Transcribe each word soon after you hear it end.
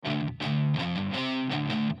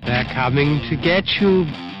They're coming to get you.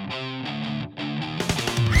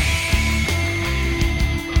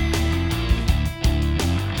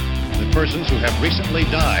 The persons who have recently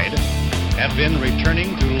died have been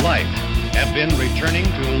returning to life.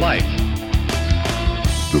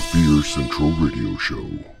 The Fear Central Radio Show.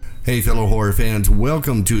 Hey, fellow horror fans,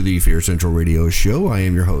 welcome to the Fear Central Radio Show. I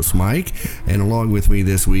am your host, Mike, and along with me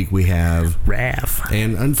this week we have Raph.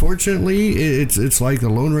 And unfortunately, it's like the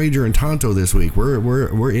Lone Ranger and Tonto this week.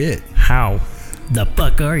 We're it. How the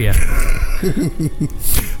fuck are you?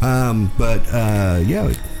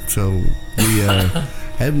 Yeah. So we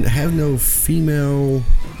have no female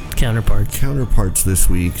counterparts this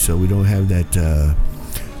week, so we don't have that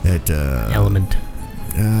element.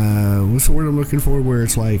 What's the word I'm looking for? Where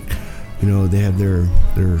it's like, you know, they have their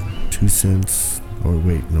 2 cents. Or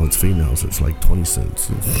wait, no, it's females. It's like 20 cents.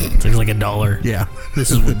 It's like $1. Yeah.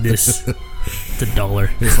 This is what this. It's $1.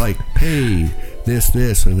 It's like, hey, this,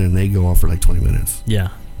 and then they go off for like 20 minutes. Yeah.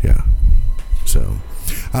 Yeah. So,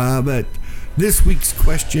 but this week's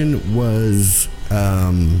question was,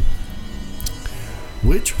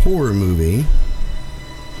 which horror movie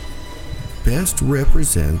best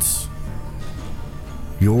represents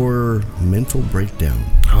your mental breakdown?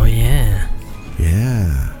 Oh, yeah.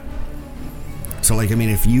 Yeah. So, like, I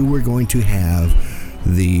mean, if you were going to have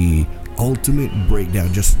the ultimate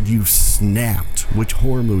breakdown, just you snapped, which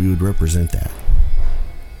horror movie would represent that?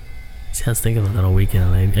 See, I was thinking about that all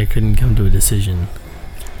weekend. I couldn't come to a decision.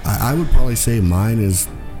 I would probably say mine is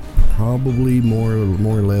probably more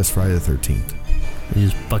or less Friday the 13th. You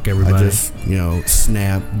just fuck everybody. I just,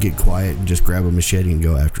 snap, get quiet, and just grab a machete and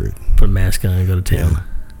go after it. Put a mask on and go to town.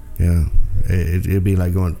 Yeah. It'd be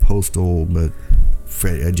like going Postal, but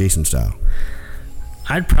Jason style.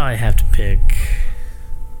 I'd probably have to pick.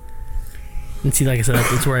 And see, like I said,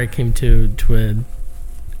 that's where I came to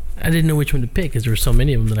I didn't know which one to pick because there were so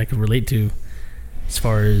many of them that I could relate to as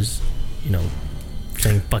far as,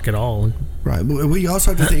 saying fuck it all. Right. But you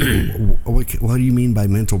also have to think, what do you mean by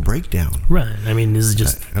mental breakdown? Right. I mean, this is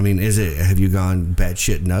just... have you gone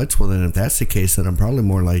batshit nuts? Well, then if that's the case, then I'm probably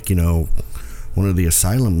more like, one of the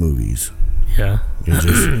Asylum movies. Yeah.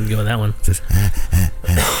 Just, go with that one. Just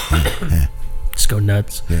go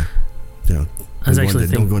nuts. Yeah. I was actually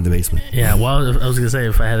thinking, don't go in the basement. Yeah. Well, I was gonna say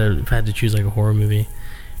if I had to choose like a horror movie,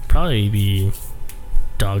 it'd probably be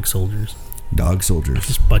Dog Soldiers. Dog Soldiers.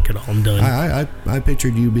 Just fuck it all. I'm done. I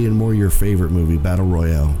pictured you being more your favorite movie, Battle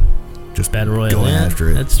Royale. Just Battle Royale. Going after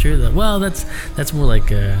it. That's true though. Well, that's more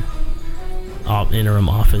like a interim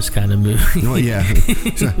office kind of movie. Oh yeah.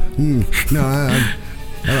 No,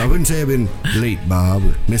 I wouldn't say I've been late, Bob,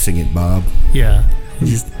 or missing it, Bob. Yeah.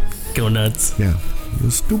 Just go nuts. Yeah. The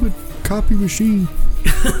stupid copy machine.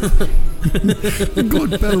 Go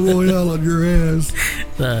Battle Royale on your ass.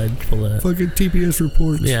 Pull a fucking TPS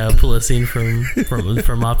reports. Yeah, pull a scene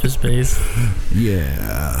from Office Space.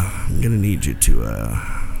 Yeah, I'm gonna need you to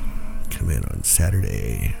come in on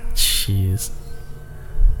Saturday. Jeez.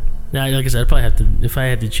 Now, like I said, I'd probably have to. If I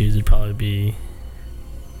had to choose, it'd probably be.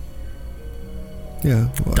 Yeah,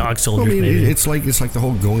 Dog Soldiers. Maybe it's like the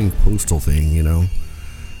whole going postal thing,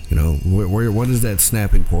 what is that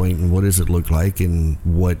snapping point, and what does it look like, and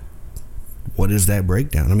what is that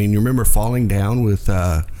breakdown? I mean, you remember Falling Down with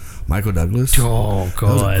Michael Douglas? Oh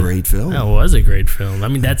God, that was a great film. That was a great film. I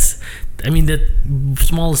mean, that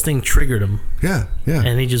smallest thing triggered him. Yeah.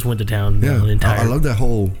 And he just went to town. Yeah, the entire I love that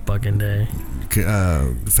whole fucking day.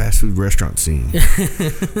 Fast food restaurant scene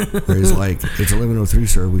where he's like, it's 11:03,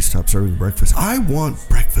 sir, we stopped serving breakfast. I want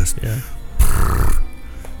breakfast. Yeah.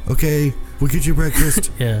 Okay, we'll get you breakfast.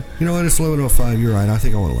 Yeah. You know what, it's 11:05, you're right, I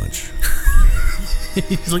think I want lunch.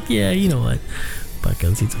 He's like, yeah, you know what, fuck,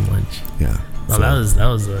 let's eat some lunch. Yeah. Well, that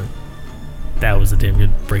was a damn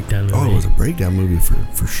good breakdown movie. Oh, it was a breakdown movie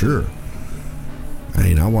for sure. I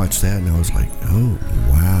mean, I watched that and I was like, oh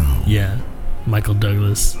wow. Yeah. Michael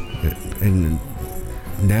Douglas. And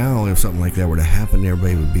now if something like that were to happen,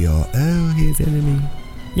 everybody would be all, oh, he offended me.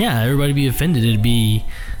 Yeah, everybody would be offended. It'd be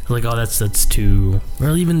like, oh, that's too.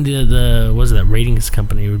 Or even the what was it, that ratings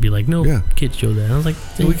company would be like, no, yeah, kids show that. I was like,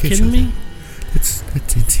 are you kidding me? It's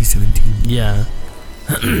NC-17. Yeah.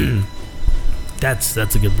 That's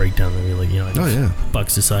a good breakdown. I mean, like, oh yeah,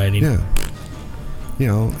 Buck Society. Yeah.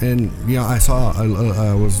 I saw.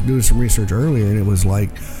 I was doing some research earlier, and it was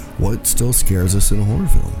like, what still scares us in a horror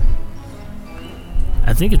film?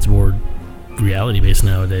 I think it's more reality based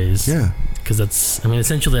nowadays. Yeah. Because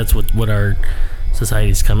essentially that's what our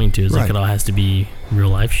society's coming to. Is right. Like it all has to be real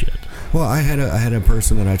life shit. Well, I had a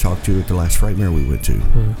person that I talked to at the last Frightmare we went to,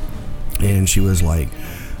 and she was like,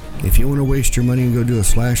 if you want to waste your money and go do a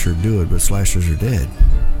slasher, do it, but slashers are dead.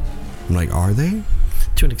 I'm like, are they?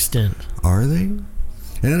 To an extent. Are they? And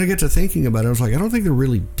then I get to thinking about it. I was like, I don't think they're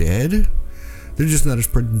really dead. They're just not as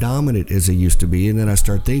predominant as they used to be. And then I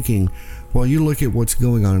start thinking, well, you look at what's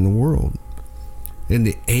going on in the world. In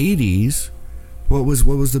the 80s, what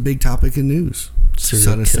was the big topic in news?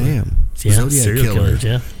 Son of Sam. Yeah, Zodiac serial killer. killers,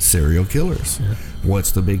 yeah. Serial killers. Yeah.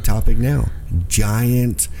 What's the big topic now?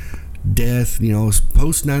 Giant death.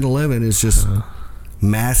 Post 9/11 is just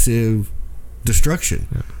massive destruction.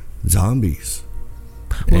 Yeah. Zombies.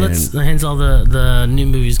 Well, that's hence all the new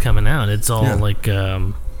movies coming out. It's all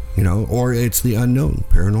or it's the unknown,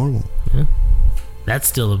 paranormal. Yeah. That's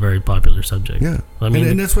still a very popular subject. Yeah. I mean,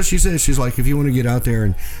 and that's what she says. She's like, if you want to get out there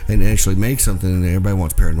and actually make something, and everybody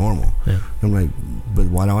wants paranormal. Yeah. I'm like, but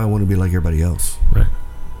why do I want to be like everybody else? Right.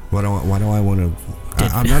 Why do I want to?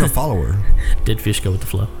 I'm not a follower. Dead fish go with the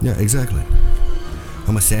flow. Yeah, exactly.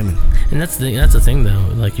 I'm a salmon. And that's the thing, though.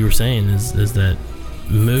 Like you were saying, is that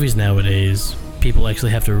movies nowadays, people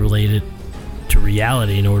actually have to relate it to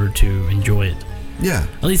reality in order to enjoy it. Yeah.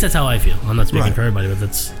 At least that's how I feel. I'm not speaking Right. for everybody, but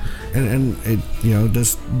that's... And it,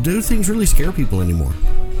 do things really scare people anymore?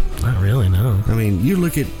 Not really, no. I mean, you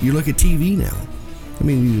look at TV now. I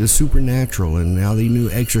mean, the Supernatural, and now the new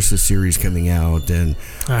Exorcist series coming out, and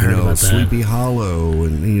I heard about that. Sleepy Hollow,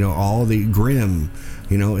 and all the Grimm.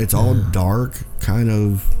 It's all dark, kind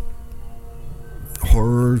of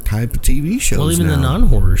horror type of TV shows. Well, even now. the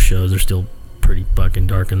non-horror shows are still pretty fucking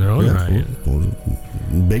dark in their own right. Well,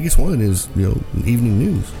 the biggest one is evening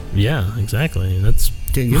news. Yeah, exactly. That's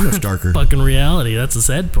Can't get much darker. fucking reality. That's the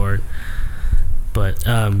sad part. But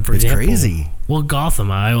for It's example, crazy. Well,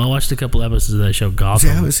 Gotham. I watched a couple episodes of that show, Gotham. See,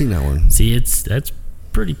 I haven't seen that one. See, that's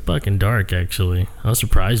pretty fucking dark. Actually, I was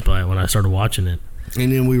surprised by it when I started watching it.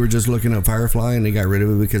 And then we were just looking at Firefly, and they got rid of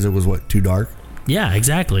it because it was too dark. Yeah,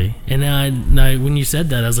 exactly. And when you said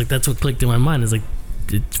that, I was like, that's what clicked in my mind. It's like,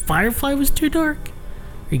 Firefly was too dark?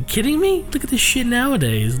 Are you kidding me? Look at this shit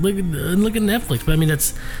nowadays. Look at Netflix. But I mean,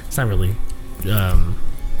 it's not really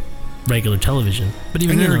regular television. But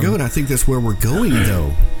even there we go, and I think that's where we're going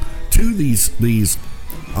though, to these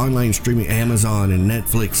online streaming, Amazon and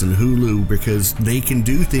Netflix and Hulu, because they can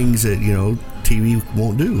do things that TV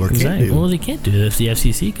won't do or can't do. Well, they can't do it if the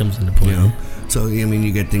FCC comes into play. So I mean,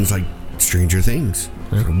 you get things like Stranger Things,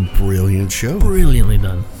 a brilliant show, brilliantly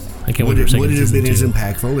done. I can't wait for Would it have been as season 2.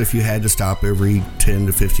 impactful if you had to stop every 10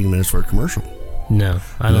 to 15 minutes for a commercial? No,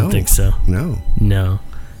 I don't think so. No.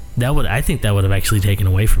 I think that would have actually taken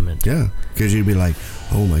away from it. Yeah, because you'd be like,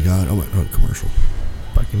 oh my god, commercial.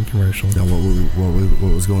 Fucking commercial. Now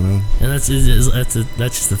what was going on? And that's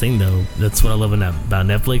just the thing, though. That's what I love about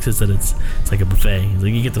Netflix, is that it's like a buffet. It's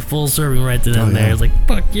like you get the full serving right then and there. Yeah. It's like,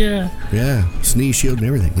 fuck yeah. Yeah, sneeze shield and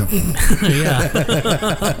everything. No. Yeah.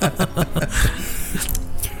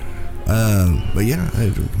 But yeah,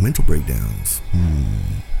 mental breakdowns.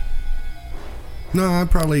 No, I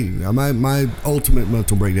probably my ultimate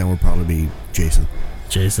mental breakdown would probably be Jason.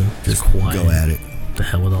 Just quiet. Go at it. The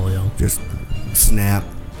hell with all y'all. Just snap.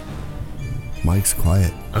 Mike's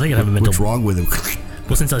quiet. I think I'd have a mental. What's wrong with him?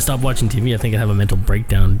 Well, since I stopped watching TV, I think I'd have a mental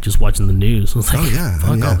breakdown just watching the news. I was like,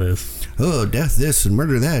 fuck all this. Oh, death this and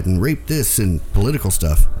murder that and rape this and political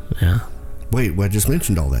stuff. Yeah. Wait, I just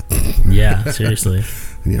mentioned all that. Yeah, seriously.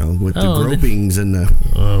 With the gropings and the...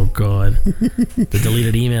 Oh, God. The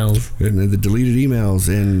deleted emails. And the deleted emails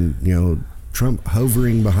and, Trump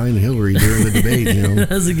hovering behind Hillary during the debate,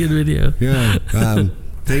 That's a good video. Yeah.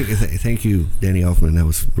 Thank you, Danny Elfman. That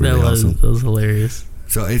was really awesome. That was hilarious.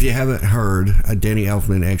 So if you haven't heard, Danny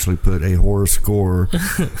Elfman actually put a horror score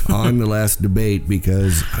on the last debate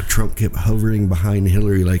because Trump kept hovering behind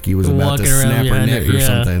Hillary like he was about to snap her neck or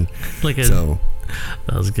something.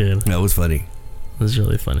 That was good. That was funny. It was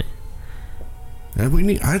really funny.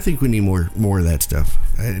 And I think we need more of that stuff.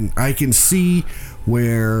 And I can see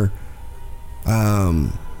where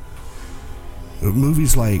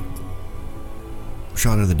movies like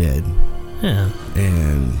Shaun of the Dead,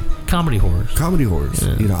 and comedy horrors.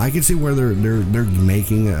 Yeah. I can see where they're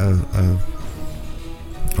making a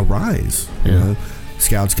rise.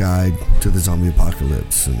 Scout's Guide to the Zombie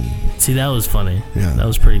Apocalypse, and see, that was funny. Yeah, that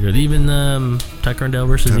was pretty good. Even Tucker and Dale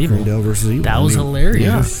versus Evil. That was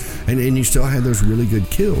hilarious. Yeah, and you still had those really good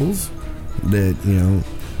kills. That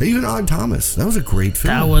even Odd Thomas. That was a great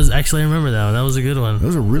film. That was actually, I remember that one. That was a good one. That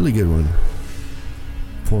was a really good one.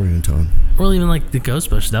 Poor Anton. Or even like the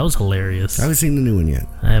Ghostbusters. That was hilarious. I haven't seen the new one yet.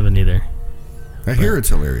 I haven't either. I hear it's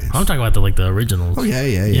hilarious. I'm talking about the originals. Oh yeah.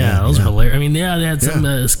 Yeah, those were hilarious. I mean, they had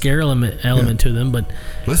some scare element to them, but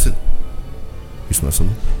listen, you smell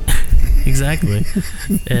something. Exactly.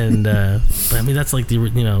 And but I mean, that's like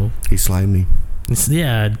the he slimed me.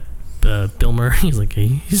 Bill Murray. He's like,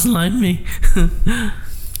 he slimed me.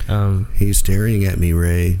 He's staring at me,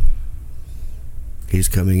 Ray. He's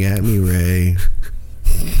coming at me, Ray.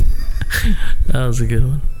 That was a good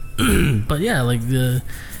one. But yeah, like the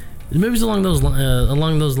movies along those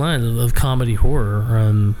lines of comedy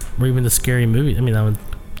horror, or even the scary movie. I mean, I would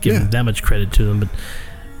give that much credit to them, but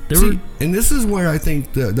and this is where I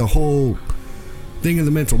think the whole thing of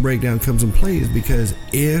the mental breakdown comes in play, is because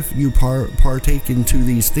if you partake into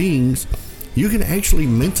these things, you can actually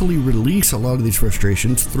mentally release a lot of these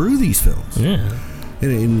frustrations through these films. Yeah.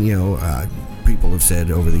 And you know, people have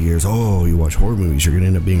said over the years, oh, you watch horror movies, you're going to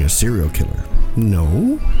end up being a serial killer.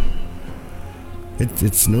 No.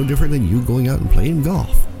 It's no different than you going out and playing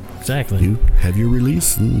golf. Exactly. You have your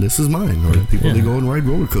release, and this is mine. Or people, they go and ride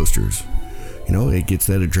roller coasters. You know, it gets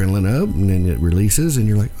that adrenaline up, and then it releases, and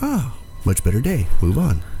you're like, oh, much better day. Move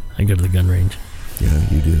on. I go to the gun range. Yeah,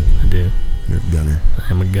 you do. I do. You're a gunner.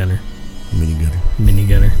 I'm a gunner. Mini gunner. Mini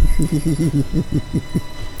gunner.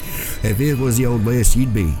 If it was the old west,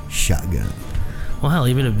 you'd be shotgun. Well, hell,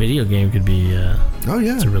 even a video game could be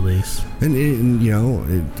to release. And you know,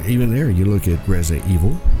 even there, you look at Resident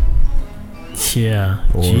Evil. Yeah.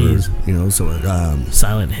 Or, jeez. you know, so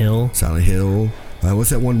Silent Hill. Silent Hill.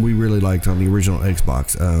 What's that one we really liked on the original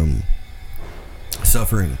Xbox?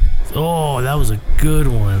 Suffering. Oh, that was a good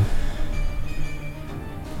one.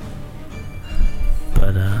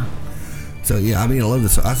 But so yeah, I mean, I love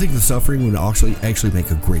this. I think The Suffering would actually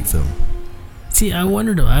make a great film. See, I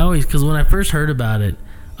wondered. Because when I first heard about it,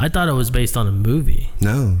 I thought it was based on a movie.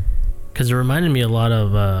 No. Because it reminded me a lot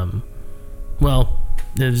of. Well,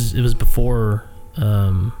 it was before.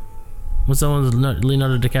 What's that one with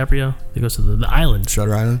Leonardo DiCaprio? It goes to the island.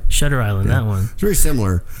 Shutter Island. Shutter Island. Yeah. That one. It's very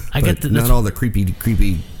similar. I get not all the creepy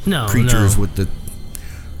creatures with the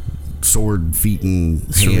sword feet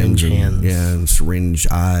and syringe hands. And syringe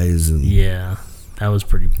eyes and that was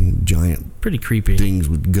pretty creepy things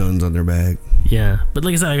with guns on their back. Yeah, but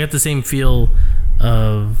like I said, I got the same feel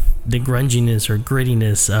of the grunginess or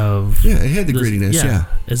grittiness of it had the grittiness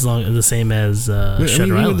as long as the same as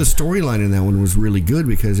Shutter Island. The storyline in that one was really good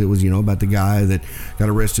because it was, you know, about the guy that got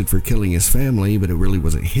arrested for killing his family, but it really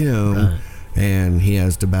wasn't him. Right. And he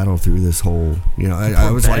has to battle through this whole, you know,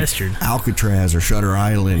 I was bastard. Like Alcatraz or Shutter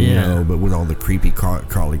Island, you know, but with all the creepy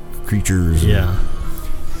crawly creatures. Yeah.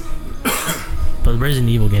 But the Resident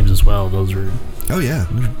Evil games as well, those were those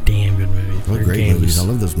are damn good movies. They're great movies. I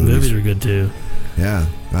love those movies. Movies were good too. Yeah.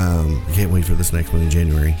 I can't wait for this next one in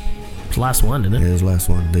January. It's the last one, isn't it? It is the last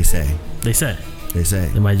one. They say.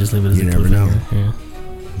 They might just leave it as you a never know. Yeah.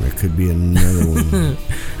 There could be another one.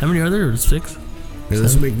 How many are there? 6? Yeah,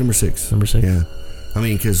 this will make number 6. Number 6? Yeah. I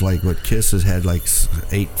mean, because like what Kiss has had like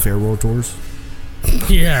 8 farewell tours.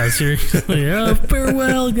 Yeah, seriously. Oh,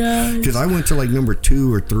 farewell, guys. Because I went to like number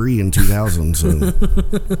 2 or 3 in 2000. So.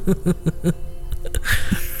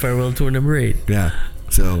 Farewell tour number 8. Yeah.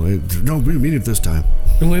 So no, we mean it this time.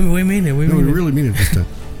 We mean it. We really mean it this time.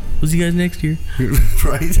 We'll see you guys next year.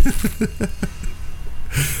 Right.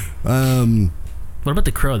 What about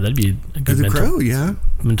The Crow? That'd be a good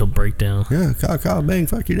mental breakdown. Yeah, caw, bang,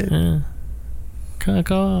 fuck you, Dad. Yeah.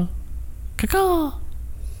 Caw.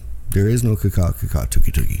 There is no caw,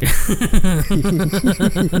 tookie.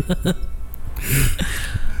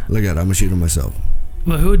 Look at it, I'm gonna shoot him myself.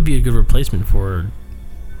 Well, who would be a good replacement for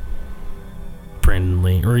Brandon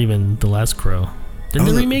Lee, or even The Last Crow? Did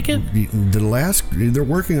they remake it? They're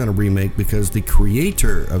working on a remake because the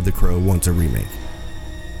creator of The Crow wants a remake.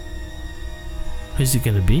 Who's it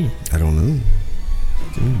gonna be? I don't know.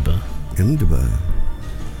 Imdb.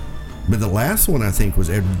 But the last one, I think, was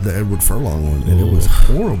the Edward Furlong one, and it was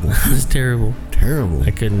horrible. It was terrible. Terrible.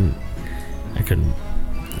 I couldn't.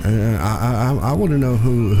 I want to know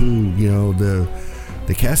who you know the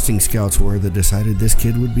casting scouts were that decided this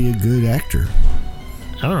kid would be a good actor.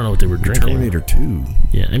 I don't know what they were drinking. Terminator 2.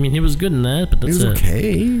 Yeah, I mean, he was good in that, but that's he was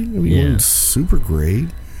okay. I mean, he wasn't super great.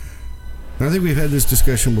 And I think we've had this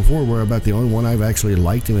discussion before where about the only one I've actually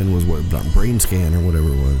liked him in was Brain Scan or whatever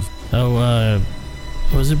it was. Oh,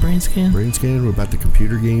 was it Brain Scan? Brain Scan, about the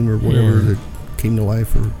computer game or whatever that came to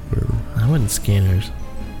life or whatever. I wasn't Scanners.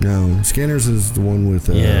 No, Scanners is the one with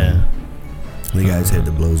the guy's head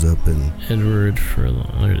that blows up and Edward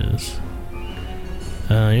Furlong. There it is.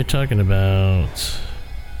 You're talking about.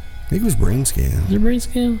 I think it was Brain Scan. Is it Brain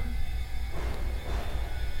Scan?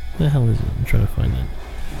 What the hell is it? I'm trying to find it.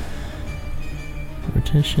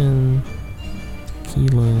 Retention.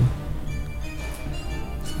 Kilo.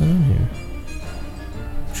 It's not on here.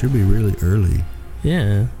 Should be really early.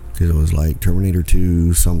 Yeah. Because it was like Terminator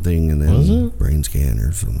 2 something and then was Brain Scan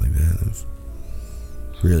or something like that. It was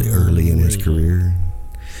really early in his career.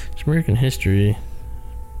 It's American History.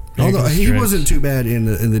 Although he wasn't too bad in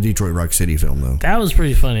the Detroit Rock City film, though. That was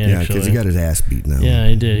pretty funny, actually. Yeah, because he got his ass beaten out. Yeah,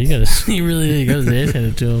 he did. He really did. He got his ass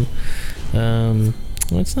handed to him.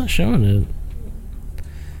 Well, it's not showing it.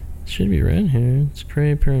 It should be right here. It's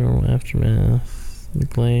Cray, Paranormal Aftermath, The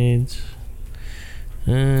Glades.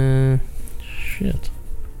 Shit.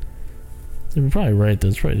 They're probably right.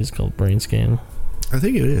 That's probably just called Brain Scan. I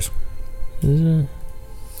think it is. Is it?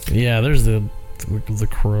 Yeah, there's the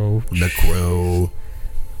Crow. The Crow.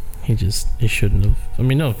 He shouldn't have. I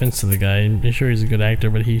mean, no offense to the guy. I'm sure he's a good actor,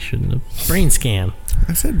 but he shouldn't have. Brain Scan.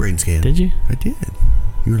 I said Brain Scan. Did you? I did.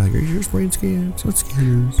 You were like, are you sure it's Brain Scan? It's what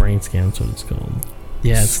Scanners. Brain Scan's what it's called.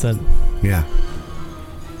 Yeah, it's that. Yeah.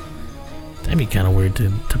 That'd be kind of weird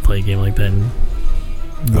to play a game like that and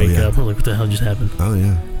wake up and like, what the hell just happened? Oh,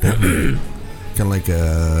 yeah. Kind of like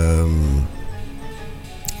the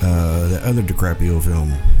other DiCaprio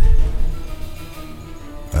film.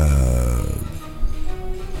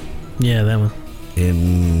 Yeah, that one.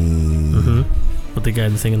 With the guy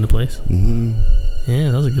that's singing the place? Yeah,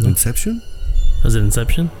 that was a good one. Inception? Was it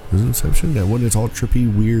Inception? Was it Inception? That one that's all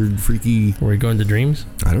trippy, weird, freaky. Were we going to dreams?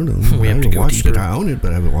 I don't know. We I have to haven't go watched deeper. it. I own it,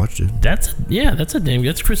 but I haven't watched it. That's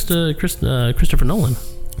Christopher Nolan.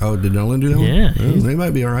 Oh, did Nolan do that one? Yeah. Oh, they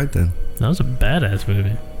might be all right then. That was a badass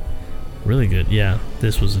movie. Really good. Yeah,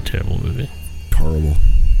 this was a terrible movie. Terrible.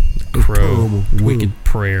 Crow. Terrible. Wicked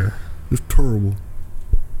Prayer. It's terrible.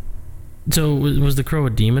 So was the Crow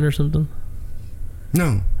a demon or something?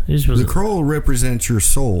 No. The Crow represents your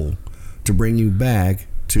soul to bring you back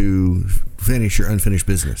to finish your unfinished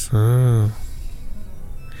business. Oh.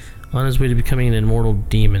 On his way to becoming an immortal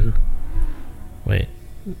demon. Wait,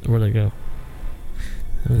 where'd I go?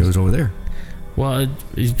 It was over there. Well,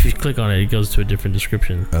 if you click on it, it goes to a different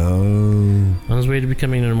description. Oh. On his way to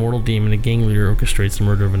becoming an immortal demon, a gang leader orchestrates the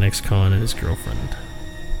murder of an ex-con and his girlfriend.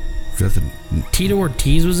 Is that Tito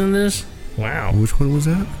Ortiz was in this? Wow. Which one was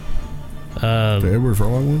that? The Edward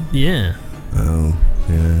Furlong one? Yeah. Oh,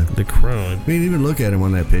 yeah. The Crow. I mean, even look at him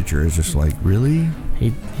on that picture. It's just like, really?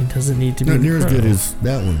 He doesn't need to be not the near as Crow. good as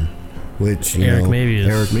that one. Which, Eric Mabius.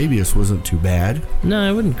 Eric Mabius wasn't too bad. No,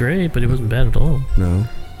 it wasn't great, but it wasn't bad at all. No.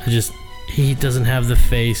 He doesn't have the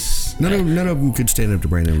face. None of them could stand up to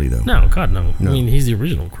Brandon Lee, though. No, God, no. No. I mean, he's the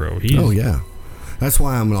original Crow. Oh, yeah. That's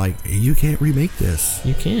why I'm like, you can't remake this.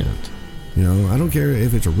 You can't. You know, I don't care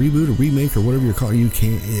if it's a reboot, a remake, or whatever you're calling it. You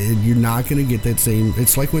can't. You're not going to get that same.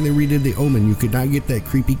 It's like when they redid The Omen. You could not get that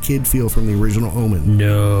creepy kid feel from the original Omen.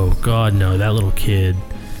 No, God, no. That little kid.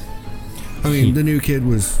 I mean, the new kid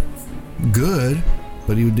was good,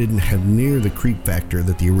 but he didn't have near the creep factor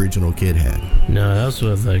that the original kid had. No, that was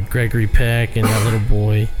with Gregory Peck and that little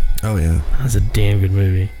boy. Oh, yeah. That was a damn good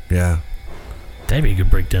movie. Yeah. That'd be a good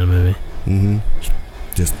breakdown movie. Mm-hmm.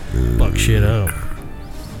 Just fuck shit up.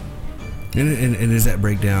 And is that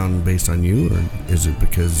breakdown based on you, or is it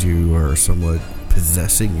because you are somewhat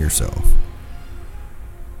possessing yourself?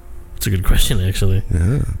 It's a good question, actually.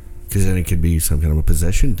 Yeah. Because then it could be some kind of a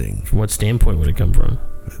possession thing. From what standpoint would it come from?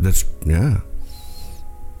 That's, yeah.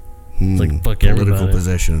 It's like fuck political everybody.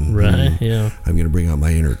 possession. Right, yeah. I'm going to bring out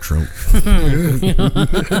my inner Trump.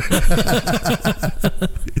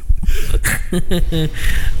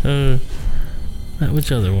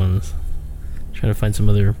 Which other ones? Trying to find some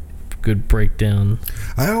other good breakdown.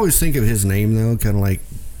 I always think of his name, though, kind of like,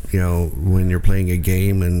 you know, when you're playing a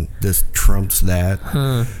game and this trumps that.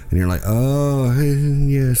 And you're like, oh,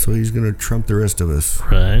 yeah, so he's going to trump the rest of us.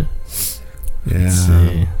 Right. Yeah. Let's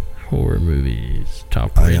see. Horror movies.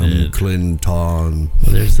 Top rated. I am Clinton.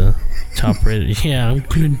 Well, there's the top rated. Yeah, I'm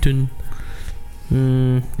Clinton.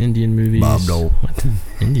 Indian movies. Bob Dole. What?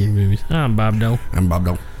 Indian movies. I'm Bob Dole. I'm Bob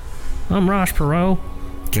Dole. I'm Ross Perot.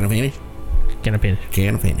 Can I finish? Can I finish?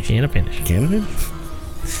 Can I finish? Can I finish? Can I finish?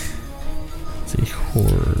 Let's see.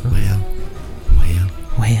 Horror.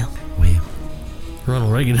 Well.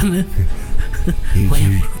 Ronald Reagan, isn't it?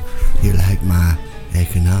 You like my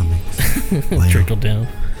economics. Well, Trickle down.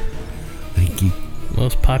 thank you.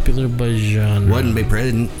 Most popular by genre. Wouldn't be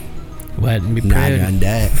president. Wouldn't be Not president.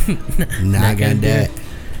 gonna do it. Not gonna do it.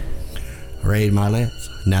 Raise my lips.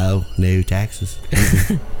 No taxes.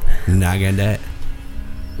 Not gonna do it.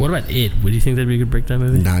 What about it? Would you think that'd be a good breakdown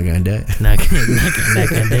movie? Not gonna do it. Not gonna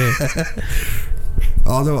do it.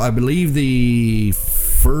 Although I believe the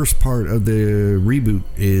first part of the reboot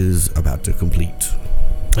is about to complete.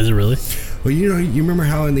 Is it really? Well, you know, you remember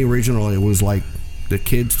how in the original it was like the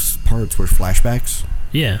kids' parts were flashbacks?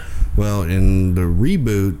 Yeah. Well, in the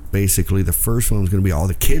reboot, basically the first one's going to be all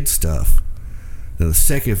the kids stuff. Then the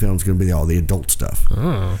second film's going to be all the adult stuff.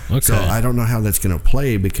 Oh, okay. So I don't know how that's going to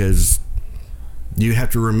play, because you have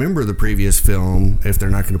to remember the previous film if they're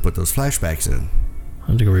not going to put those flashbacks in.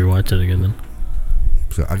 have to go rewatch it again then.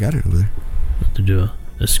 So I got it over there. I have to do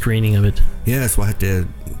a screening of it. Yeah, so I have to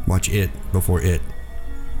watch it before it.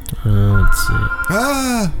 Let's see.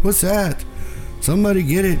 Ah, what's that? Somebody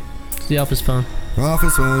get it. It's the office phone.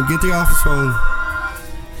 Office phone. Get the office phone.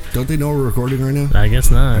 Don't they know we're recording right now? I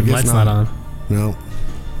guess not. I guess Light's not. not No.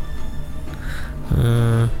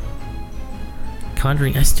 on.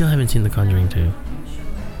 Conjuring. I still haven't seen The Conjuring 2.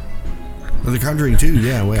 Well, The Conjuring 2,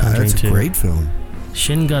 yeah. Wait, Conjuring that's a 2. great film.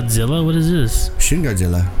 Shin Godzilla? What is this? Shin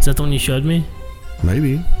Godzilla. Is that the one you showed me?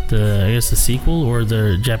 Maybe. I guess the sequel or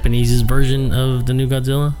the Japanese version of the new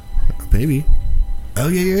Godzilla? Maybe. Oh,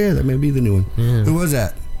 yeah. That may be the new one. Yeah. Who was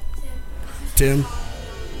that? Tim?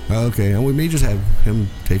 Oh, okay. And we may just have him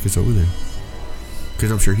take us over there.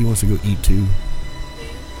 Because I'm sure he wants to go eat too.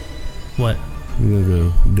 What? You want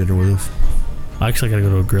to go dinner with us? Actually, I gotta go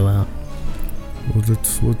to a grill out. Well,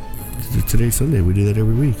 that's what. Today's Sunday. We do that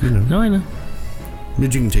every week, you know. No, I know.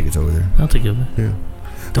 But you can take us over there. I'll take you over. Yeah.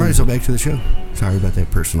 All right, so back to the show. Sorry about that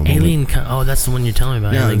personal Alien. moment. Oh, that's the one you're telling me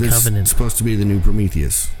about. Yeah, Alien this Covenant. is supposed to be the new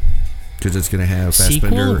Prometheus. Because it's going to have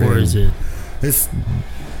Fassbender. Sequel, or is it? It's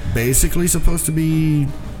basically supposed to be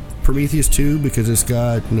Prometheus 2 because it's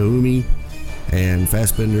got Naomi and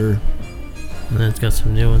Fassbender. And then it's got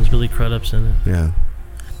some new ones. Billy Crudup's in it. Yeah.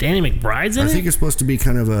 Danny McBride's in it? I think it's supposed to be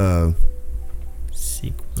kind of a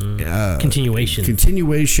Sequel. Continuation.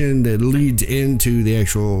 continuation that leads into the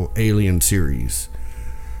actual Alien series.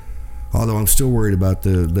 Although I'm still worried about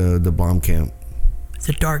the bomb camp.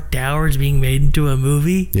 The Dark Tower is being made into a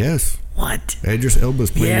movie? Yes. What? Idris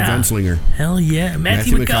Elba's playing the gunslinger. Hell yeah.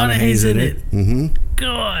 Matthew McConaughey's in it. Mm-hmm.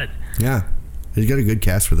 God. Yeah. He's got a good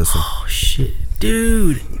cast for this one. Oh, shit.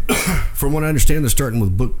 Dude. From what I understand, they're starting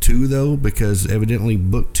with book 2, though, because evidently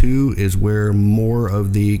book 2 is where more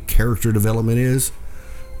of the character development is.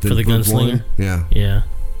 For the book gunslinger? 1. Yeah. Yeah.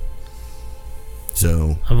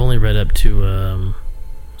 So. I've only read up to,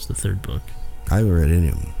 what's the third book? I haven't read any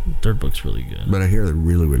of them. Third book's really good. But I hear they're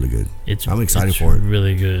really, really good. I'm excited it's for it.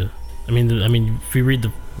 Really good. I mean, if you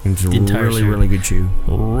read It's a the entire really, series, really good shoe.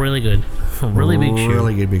 really good. Really big shoe.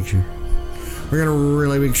 Really good big shoe. We got a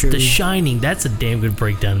really big shoe. The Shining, that's a damn good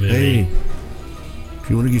breakdown movie. Hey, if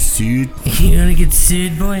you want to get sued, You wanna get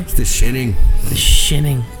sued, boy? it's The Shining. The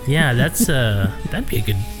Shining. Yeah, that's that'd be a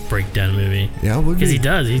good breakdown movie. Yeah, it would be. Because he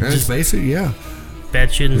does. He's That's just basically, yeah.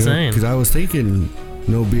 batshit insane. Because I was thinking,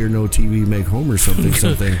 no beer, no TV, make Homer something.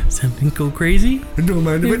 Something go crazy? Don't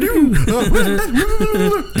mind if I do.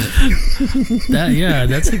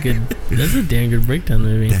 That's a damn good breakdown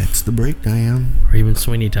movie. That's the breakdown. Or even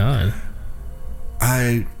Sweeney Todd.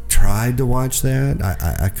 I tried to watch that.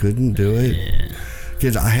 I couldn't do it. Yeah.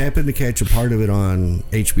 Because I happened to catch a part of it on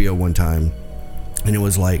HBO one time. And it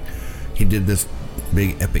was like, he did this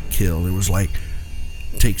big epic kill. It was like,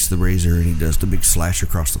 takes the razor and he does the big slash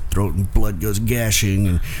across the throat and blood goes gashing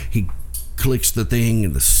and he clicks the thing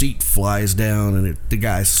and the seat flies down and the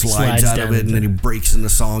guy slides out of it and then he breaks in the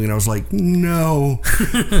song and I was like, no.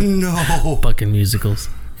 Fucking musicals.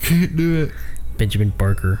 Can't do it. Benjamin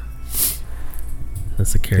Barker.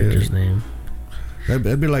 That's the character's name.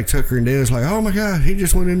 That'd be like Tucker and Dale's like, oh my God, he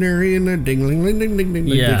just went in there in the ding ding ding ding ding ding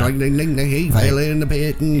ding ding ding ding. He fell in the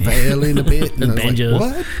pit and fell in the pit. And The I was banjos.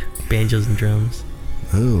 like, what? Banjos and drums.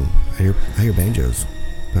 Oh, I hear banjos.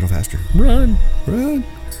 Pedal faster. Run.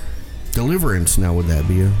 Deliverance. Now would that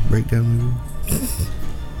be a breakdown movie?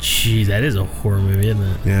 Gee, that is a horror movie, isn't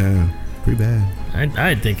it? Yeah, pretty bad.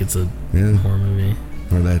 I think it's a Yeah. horror movie.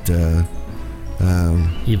 Or that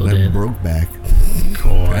Evil that Dead. broke back.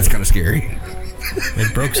 God. That's kind of scary.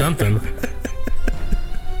 It broke something.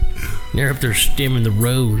 They're up there stemming the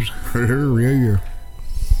rose. Yeah.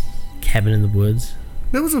 Cabin in the Woods.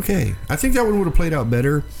 That was okay. I think that one would have played out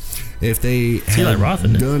better if they Eli had Roth,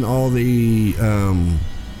 isn't it? done all the.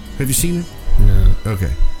 Have you seen it? No.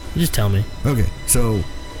 Okay. Just tell me. Okay. So,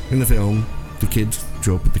 in the film, the kids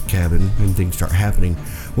show up at the cabin and things start happening.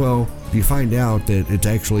 Well, you find out that it's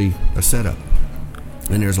actually a setup,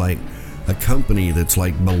 and there's like a company that's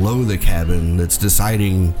like below the cabin that's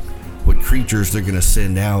deciding what creatures they're going to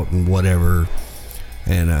send out and whatever.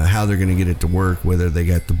 And how they're going to get it to work, whether they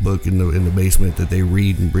got the book in the basement that they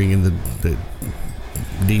read and bring in the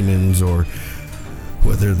demons, or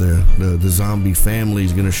whether the zombie family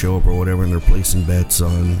is going to show up or whatever, and they're placing bets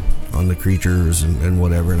on the creatures and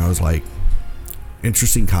whatever. And I was like,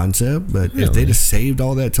 interesting concept, but if they'd have saved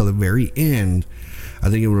all that till the very end, I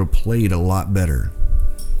think it would have played a lot better.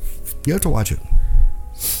 You have to watch it.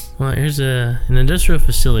 Well, here's an industrial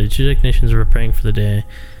facility. 2 technicians are preparing for the day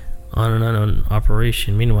on an unknown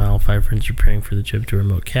operation. Meanwhile, 5 friends are preparing for the trip to a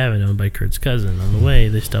remote cabin owned by Kurt's cousin. On the way,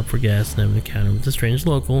 they stop for gas and have an encounter with a strange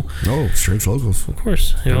local. Oh, strange locals. Of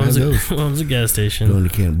course. Who owns a gas station. Going to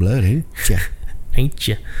Can Blood, ain't ya? Ain't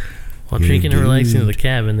ya? While drinking and relaxing in the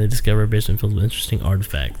cabin, they discover a basement filled with interesting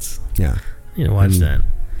artifacts. Yeah. You know, watch that.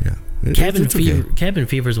 Yeah. Cabin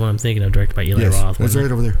Fever is what I'm thinking of, directed by Eli Roth. That's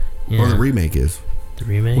right over there. Yeah. Or the remake is. The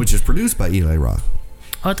remake? Which is produced by Eli Roth.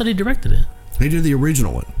 Oh, I thought he directed it. They did the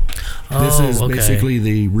original one. Oh, this is basically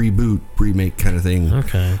the reboot, remake kind of thing.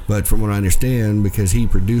 Okay. But from what I understand, because he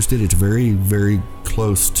produced it, it's very, very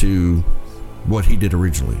close to what he did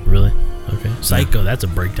originally. Really? Okay. Psycho, that's a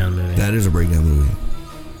breakdown movie. That is a breakdown movie.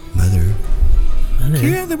 Mother.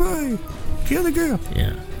 Kill the boy. Kill the girl.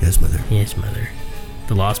 Yeah. Yes, mother. Yes, mother.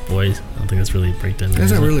 The Lost Boys. I don't think that's really a breakdown movie.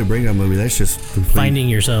 That's not really a breakdown movie. That's just complete. Finding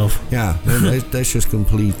yourself. Yeah. That's just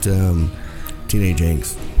complete teenage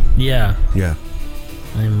angst. Yeah. Yeah.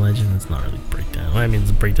 I Am Legend. That's not really a breakdown. Well, I mean,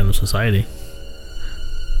 it's a breakdown of society.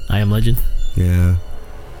 I Am Legend. Yeah.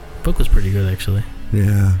 Book was pretty good, actually.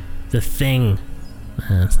 Yeah. The Thing.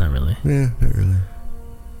 That's not really. Yeah, not really.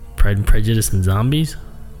 Pride and Prejudice and Zombies.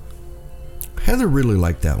 Heather really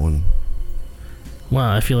liked that one.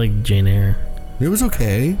 Wow, I feel like Jane Eyre. It was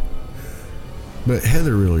okay, but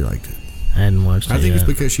Heather really liked it. I hadn't watched it I think yet. it's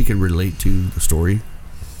because she could relate to the story,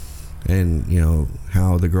 and you know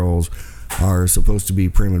how the girls are supposed to be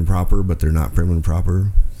prim and proper, but they're not prim and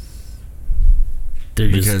proper. They're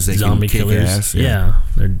because just they zombie can kick killers. ass, Yeah,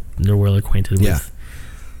 they're well acquainted with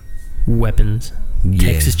weapons.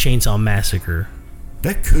 Yeah. Texas Chainsaw Massacre.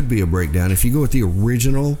 That could be a breakdown if you go with the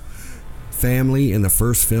original family in the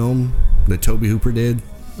first film that Tobe Hooper did.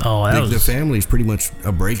 Oh, that The family's pretty much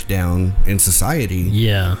a breakdown in society.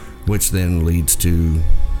 Yeah. Which then leads to, you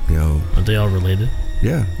know... Are they all related?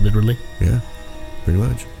 Yeah. Literally? Yeah. Pretty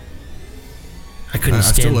much. I couldn't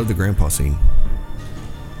stand... I still love the grandpa scene.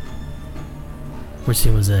 Which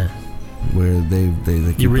scene was that? Where they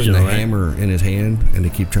keep putting the hammer in his hand and they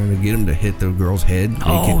keep trying to get him to hit the girl's head.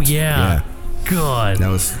 Oh, yeah. God. That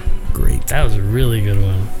was great. That was a really good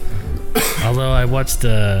one. Although I watched...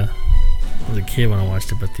 I was a kid when I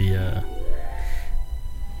watched it, but the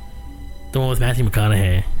one with Matthew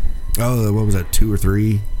McConaughey. Oh, what was that? 2 or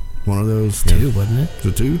 3? One of those? 2, wasn't it? Was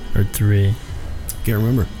it 2 or 3? Can't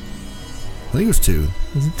remember. I think it was 2.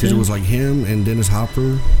 Was it 2? Because it was like him and Dennis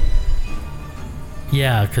Hopper.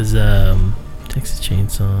 Yeah, because Texas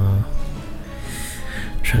Chainsaw.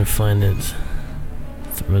 I'm trying to find it.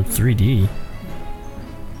 It's 3D. You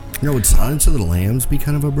know, would Silence of the Lambs be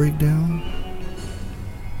kind of a breakdown?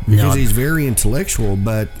 Because he's very intellectual,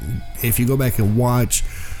 but if you go back and watch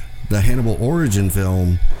the Hannibal origin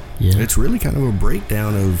film, it's really kind of a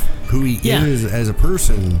breakdown of who he is as a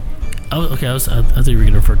person. Oh, okay. I thought you were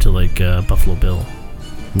going to refer to like Buffalo Bill.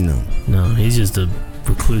 No, he's just a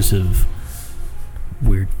reclusive,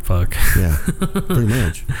 weird fuck. Yeah, pretty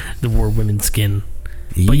much. The wore women's skin.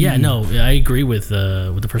 But yeah, no, I agree with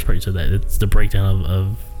the first part you said. That it's the breakdown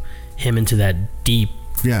of him into that deep.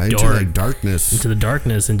 Yeah, into that darkness. Into the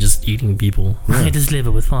darkness and just eating people. Yeah. I just live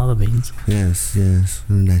it with fava beans. Yes.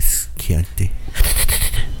 Nice Chianti.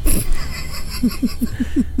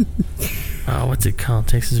 Oh, what's it called?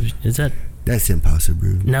 Texas... Is that... That's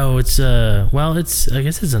impossible. No, it's... Well, it's... I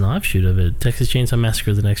guess it's an offshoot of it. Texas Chainsaw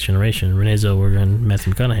Massacre: The Next Generation. Renee Zellweger and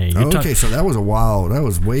Matthew McConaughey. Okay, so that was a while... That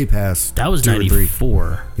was way past... That was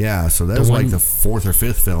 94. Yeah, so that was like the 4th or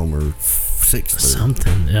 5th film or... 6th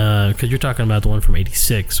something, because you're talking about the one from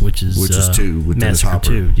 '86, which is 2 with Dennis Hopper.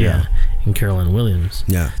 2, yeah, and Carolyn Williams.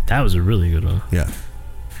 Yeah, that was a really good one. Yeah,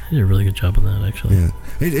 they did a really good job on that, actually. Yeah,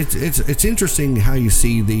 it's interesting how you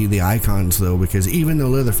see the icons though, because even though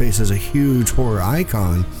Leatherface is a huge horror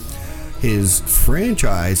icon, his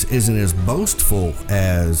franchise isn't as boastful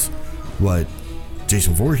as what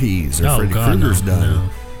Jason Voorhees or Freddy Krueger's done,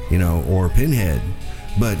 you know, or Pinhead.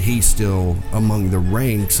 But he's still among the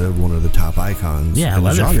ranks of one of the top icons. Yeah,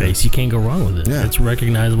 Leatherface, you can't go wrong with it. Yeah. It's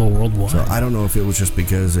recognizable worldwide. So I don't know if it was just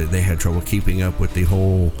because they had trouble keeping up with the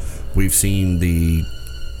whole, we've seen the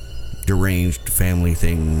deranged family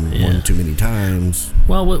thing one too many times.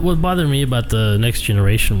 Well, what bothered me about the Next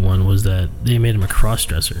Generation one was that they made him a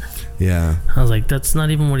cross-dresser. Yeah. I was like, that's not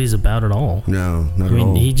even what he's about at all. No, not at all.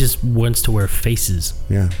 I mean, he just wants to wear faces.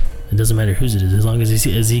 Yeah. It doesn't matter whose it is, as long as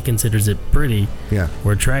he considers it pretty,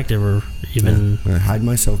 or attractive, or even I hide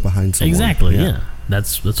myself behind someone. Exactly, yeah.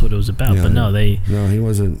 That's what it was about. But no, he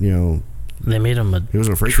wasn't. You know, they made him a. He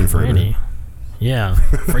wasn't a freaking forever. Yeah,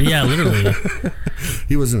 literally.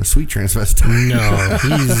 He wasn't a sweet transvestite. No,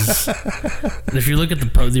 he's. If you look at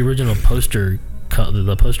the original poster,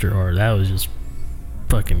 the poster art, that was just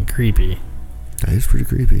fucking creepy. That is pretty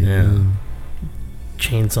creepy. Yeah.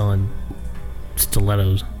 Chainsaw and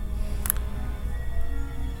stilettos.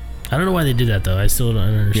 I don't know why they did that though. I still don't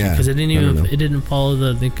understand Yeah, because it I didn't follow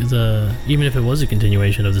the even if it was a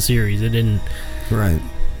continuation of the series, it didn't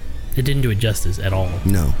do it justice at all.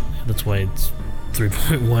 No. That's why it's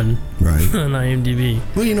 3.1 Right. on IMDb.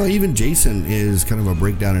 Well, even Jason is kind of a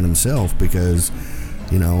breakdown in himself because,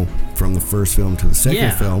 from the first film to the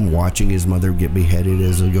second film, watching his mother get beheaded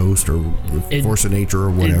as a ghost or force of nature or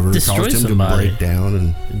whatever caused him to break down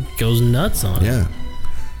and it goes nuts on it. Yeah.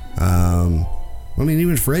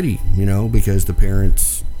 Even Freddy, because the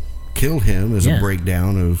parents kill him as a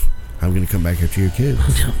breakdown of, I'm going to come back after your kids.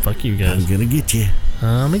 Fuck you guys. I'm going to get you.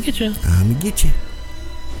 I'm going to get you. I'm going to get you.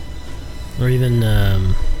 Or even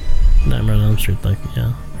Nightmare on Elm Street,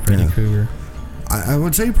 Freddy Krueger. I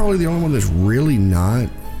would say probably the only one that's really not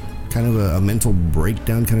kind of a mental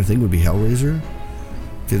breakdown kind of thing would be Hellraiser,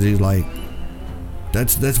 because he's like,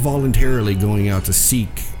 that's voluntarily going out to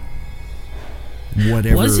seek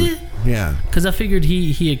whatever. Was it? Yeah. Because I figured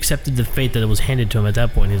he accepted the fate that it was handed to him at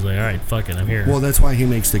that point. He's like, all right, fuck it, I'm here. Well, that's why he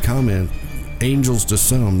makes the comment, angels to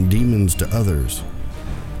some, demons to others.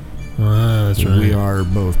 That's right. We are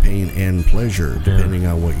both pain and pleasure, depending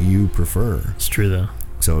on what you prefer. It's true, though.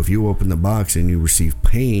 So if you open the box and you receive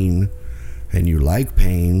pain, and you like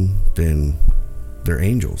pain, then they're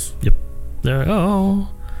angels. Yep.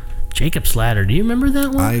 Jacob's Ladder. Do you remember that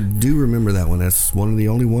one? I do remember that one. That's one of the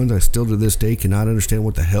only ones I still to this day cannot understand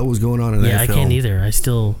what the hell was going on in that film. Yeah, I can't either. I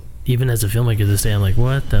still, even as a filmmaker to this day, I'm like,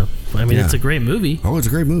 what the? It's a great movie. Oh, it's a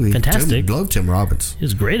great movie. Fantastic. Love Tim Robbins. He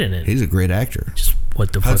was great in it. He's a great actor. Just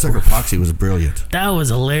what the fuck? Hudsucker Epoxy was brilliant. That was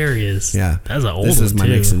hilarious. Yeah. That was an old one, This is my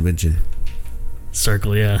next invention.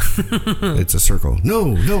 Circle, yeah. It's a circle.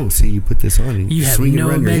 No. See, you put this on and you have swing no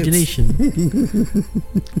it around imagination.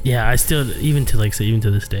 Yeah, I still, even to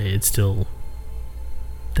this day, it's still,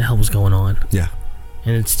 the hell was going on? Yeah.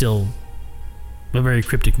 And it's still a very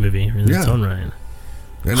cryptic movie in its own right.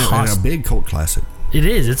 And a big cult classic. It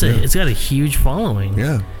is. It's got a huge following.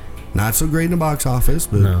 Yeah. Not so great in the box office,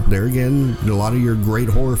 but there again, a lot of your great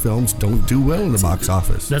horror films don't do well in the box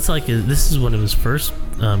office. That's this is one of his first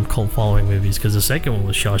cult following movies, because the second one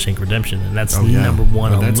was Shawshank Redemption, and that's number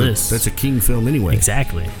one on the list. That's a king film anyway.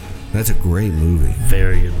 Exactly. That's a great movie.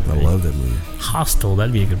 Very good movie. I love that movie. Hostel,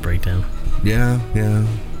 that'd be a good breakdown. Yeah.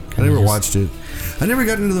 I never watched it. I never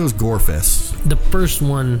got into those gore fests. The first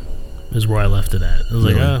one is where I left it at. I was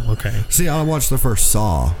like, oh, okay. See, I watched the first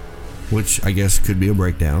Saw, which I guess could be a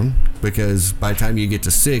breakdown, because by the time you get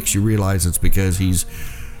to 6, you realize it's because he's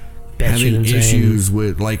having issues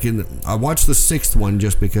with, I watched the 6th one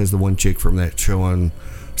just because the one chick from that show on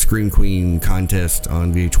Scream Queen contest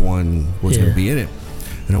on VH1 was going to be in it,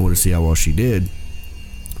 and I wanted to see how well she did.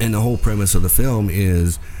 And the whole premise of the film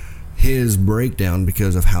is his breakdown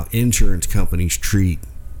because of how insurance companies treat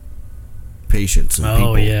patients and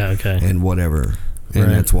people and whatever. And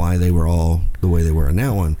that's why they were all the way they were in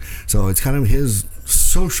that one. So it's kind of his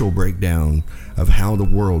social breakdown of how the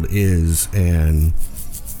world is, and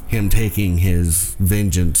him taking his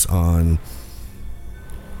vengeance on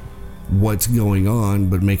what's going on,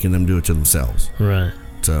 but making them do it to themselves. Right.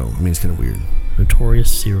 So, it's kind of weird. Notorious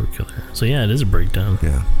serial killer. So, yeah, it is a breakdown.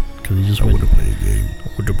 Yeah. Because he just I would have played a game.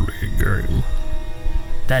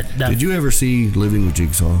 That Did you ever see Living with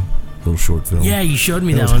Jigsaw? Little short film. Yeah, you showed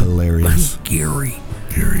me that was one. Hilarious. Gary.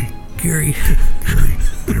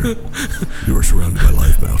 You are surrounded by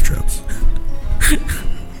live mousetraps.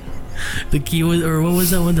 The key was, or what was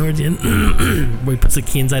that one towards the end? Where he puts the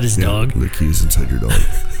key inside his dog. The key is inside your dog.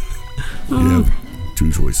 You have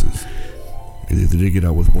 2 choices. You either dig it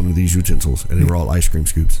out with one of these utensils, and they were all ice cream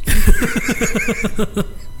scoops.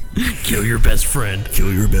 Kill your best friend.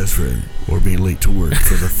 Or be late to work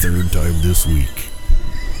for the 3rd time this week.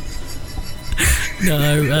 No,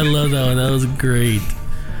 I love that one. That was great.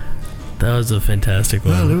 That was a fantastic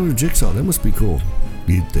one. Well, it was Jigsaw. That must be cool.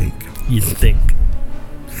 You'd think.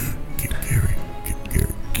 Get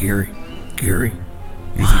Gary.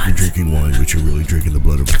 You think you're drinking wine, but you're really drinking the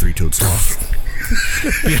blood of a 3-toed sloth.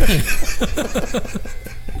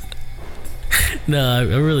 No,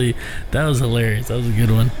 that was hilarious. That was a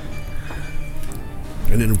good one.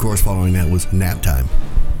 And then, of course, following that was Nap Time.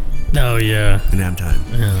 Oh, yeah. Nap Time.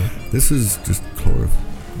 Yeah. This is just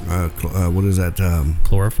what is that?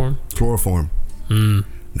 Chloroform? Chloroform.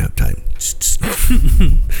 Nap time.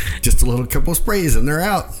 Just a little couple of sprays and they're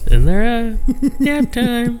out. Nap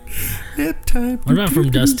time. What about From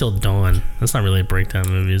Dusk Till Dawn? That's not really a breakdown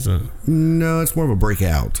movie, is it? No, it's more of a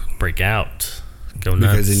breakout. Go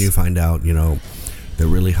nuts. Because then you find out, the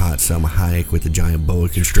really hot Selma Hayek with the giant boa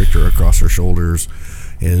constrictor across her shoulders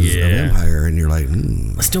is a vampire, and you're like,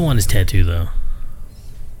 I still want his tattoo though.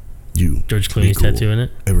 George Clooney's tattoo in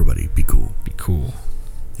it. Everybody, be cool. Be cool.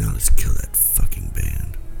 Now let's kill that fucking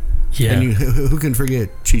band. Yeah. And who can forget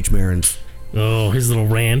Cheech Marin's? Oh, his little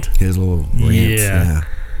rant. His little rants. Yeah.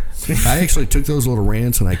 I actually took those little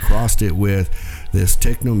rants and I crossed it with this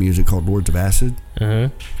techno music called Lords of Acid. Uh-huh.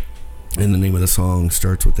 And the name of the song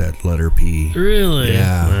starts with that letter P. Really?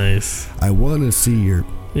 Yeah. Nice. I want to see your...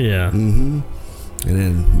 Yeah. Mm-hmm. And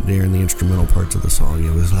then there in the instrumental parts of the song,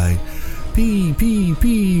 it was like, P, P,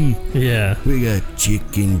 P. Yeah. We got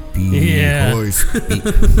chicken, P, horse, P.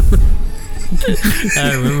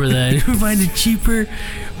 I remember that. Find a cheaper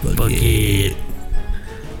bucket.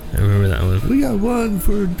 I remember that one. We got one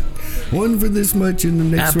for this much, and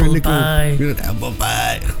the next apple one pie. We got apple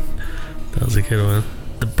pie. That was a good one.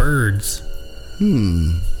 The Birds.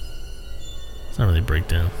 It's not really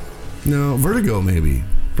breakdown. No, Vertigo maybe.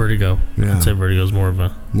 Vertigo. Yeah. I'd say Vertigo's more of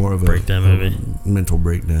a breakdown movie. Mental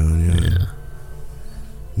breakdown.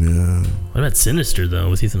 Yeah. What about Sinister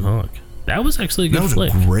though with Ethan Hawke? That was actually a good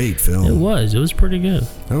flick. That was a great film. It was pretty good.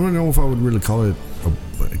 I don't know if I would really call it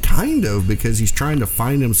kind of, because he's trying to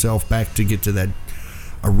find himself back to get to that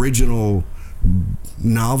original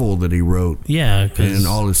novel that he wrote. Yeah, and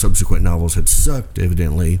all his subsequent novels had sucked,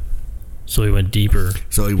 evidently. So he went deeper.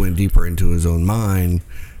 Into his own mind,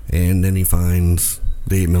 and then he finds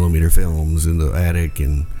the 8mm films in the attic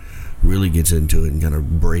and really gets into it and kind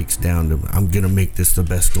of breaks down to, I'm gonna make this the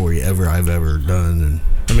best story I've ever done. And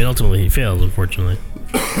I mean, ultimately he fails, unfortunately.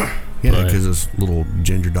 Yeah, because his little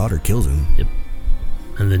ginger daughter kills him. Yep.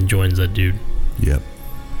 And then joins that dude. Yep.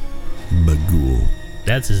 Bagul.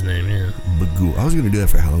 That's his name, yeah. Bagul. I was gonna do that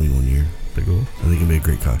for Halloween one year. Bagul. I think it'd be a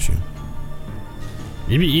great costume.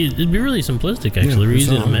 It'd be really simplistic, actually. Really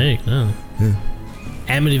easy to make. No. Yeah.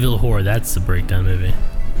 Amityville Horror, that's the breakdown movie.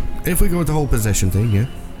 If we go with the whole possession thing, yeah.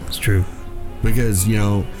 It's true. Because,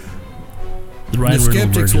 the Reynolds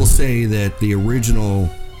skeptics version will say that the original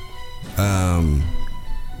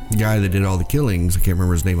guy that did all the killings, I can't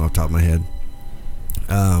remember his name off the top of my head,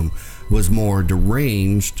 was more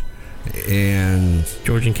deranged, and...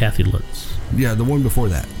 George and Kathy Lutz. Yeah, the one before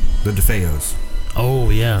that. The DeFeos. Oh,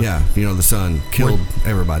 yeah. Yeah, the son killed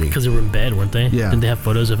everybody. Because they were in bed, weren't they? Yeah. Didn't they have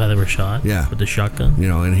photos of how they were shot? Yeah. With the shotgun?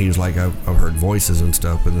 And he's like, I've heard voices and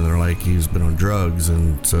stuff, and then they're like, he's been on drugs,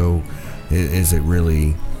 and so is it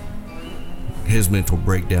really his mental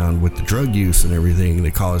breakdown with the drug use and everything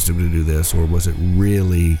that caused him to do this, or was it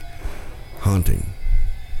really haunting?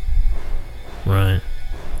 Right.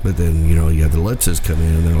 But then, you have the Lutzes come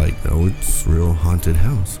in and they're like, no, it's real haunted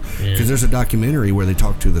house. Because there's a documentary where they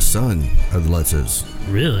talk to the son of the Lutzes.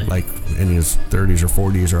 Really? Like in his 30s or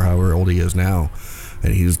 40s or however old he is now.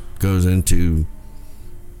 And he goes into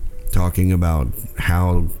talking about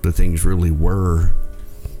how the things really were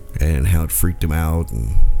and how it freaked him out. And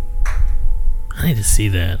I need to see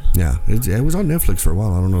that. yeah, it was on Netflix for a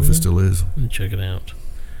while. I don't know if it still is. Let me check it out.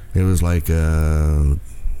 It was like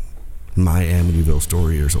My Amityville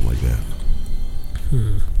Story or something like that.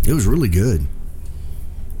 It was really good.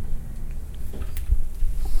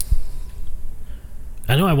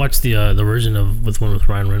 I know I watched the version with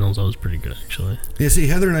Ryan Reynolds. That was pretty good, actually. Yeah, see,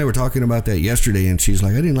 Heather and I were talking about that yesterday, and she's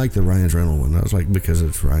like, I didn't like the Ryan Reynolds one. I was like, because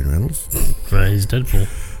it's Ryan Reynolds. Right, he's Deadpool.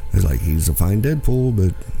 It's like, he's a fine Deadpool,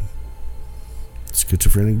 but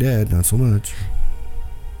schizophrenic dad, not so much.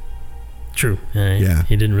 True. Yeah.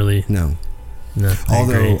 He didn't really... No.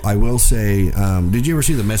 Although, I will say, did you ever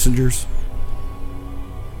see The Messengers?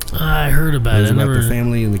 I heard about it. It was about the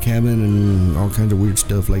family in the cabin and all kinds of weird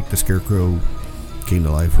stuff, like the scarecrow came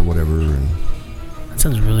to life or whatever. And that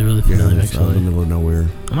sounds really, really familiar, it's out in the middle of nowhere.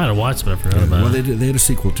 I might have watched it, but I forgot about it. Well, they had a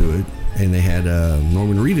sequel to it, and they had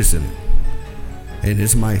Norman Reedus in it. And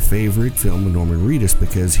it's my favorite film of Norman Reedus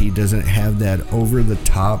because he doesn't have that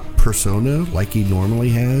over-the-top persona like he normally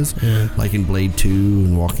has, like in Blade 2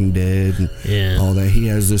 and Walking Dead and all that. He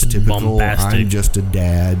has this typical, bombastic, I'm just a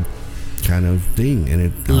dad kind of thing.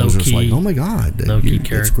 And it was just like, oh my God.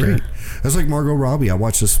 That's great. That's like Margot Robbie. I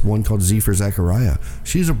watched this one called Z for Zachariah.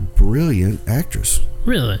 She's a brilliant actress.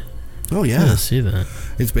 Really? Oh, yeah. I see that.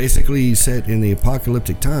 It's basically set in the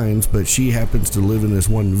apocalyptic times, but she happens to live in this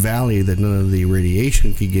one valley that none of the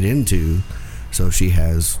radiation could get into. So she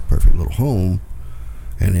has a perfect little home.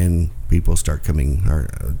 And then people start coming, or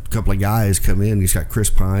a couple of guys come in. He's got Chris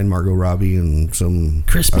Pine, Margot Robbie, and some...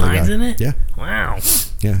 Chris Pine's in it? Yeah. Wow.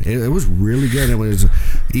 Yeah, it was really good. It was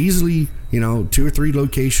easily, 2 or 3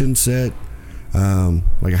 locations set.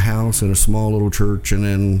 Like a house and a small little church, and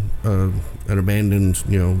then an abandoned,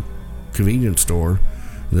 convenience store.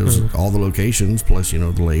 There was all the locations, plus, you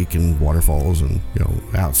know, the lake and waterfalls and, you know,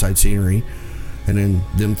 outside scenery. And then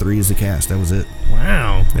them three as the cast. That was it.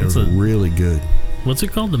 Wow. It was really good. What's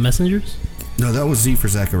it called? The Messengers? No, that was Z for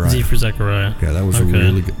Zachariah. Z for Zachariah. Yeah, that was Okay.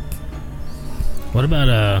 really good. What about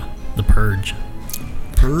The Purge?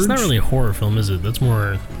 Purge? It's not really a horror film, is it? That's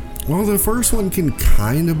more... Well, the first one can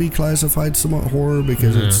kind of be classified somewhat horror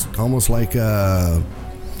because it's almost like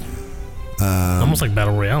almost like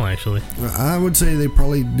Battle Royale, actually. I would say they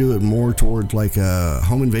probably do it more towards like a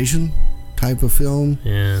home invasion type of film.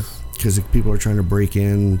 Yeah. Because people are trying to break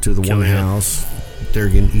into the Kill one you. house. There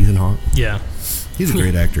again, Ethan Hawke. Yeah. He's a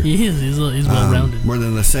great actor. He is. He's well-rounded. More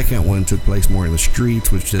than the second one took place more in the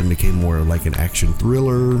streets, which then became more of like an action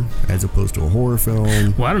thriller as opposed to a horror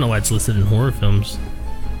film. Well, I don't know why it's listed in horror films.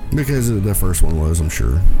 Because the first one was, I'm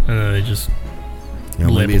sure. And then they just... You know,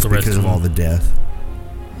 maybe labeled it's the rest because of of all them. the death.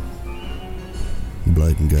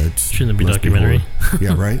 Blood and guts. Shouldn't there be Must documentary? horror.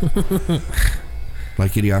 Yeah, right?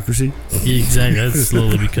 Like Idiocracy? Yeah, exactly. That's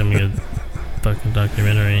slowly becoming a fucking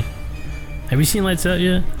documentary. Have you seen Lights Out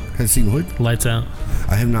yet? Have you seen what? Lights Out?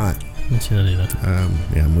 I have not. I haven't seen that either.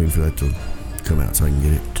 Yeah, I'm waiting for that to come out so I can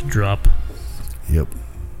get it. To drop. Yep.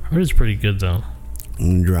 I heard it's pretty good, though.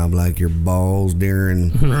 And drop like your balls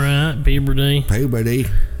during Right, Paper Day. puberty.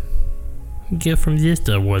 Get from this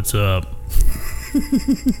to what's up.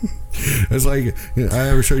 It's like, I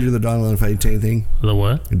ever showed you the Don LaFontaine thing? The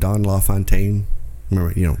what? Don LaFontaine.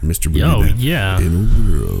 Remember, you know, Mr. Yo, Bermuda. yeah. In a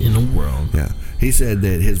world. In the world. Yeah. He said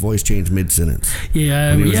that his voice changed mid-sentence.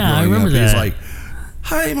 Yeah, When he was I growing remember up. that. He was like,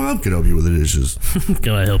 "Hi, Mom, can I help you with the dishes?"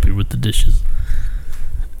 Can I help you with the dishes?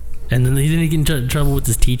 And then he didn't get in trouble with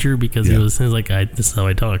his teacher because he was like, this is how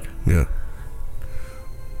I talk. Yeah.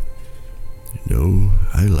 No,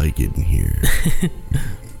 I like it in here.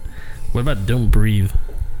 What about Don't Breathe?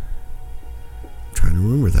 Trying to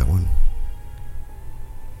remember that one.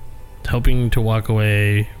 Hoping to walk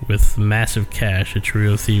away with massive cash, a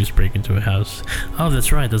trio of thieves break into a house. Oh,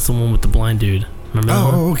 that's right. That's the one with the blind dude. Remember that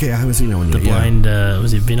one? Oh, okay. I haven't seen that one The yet. blind,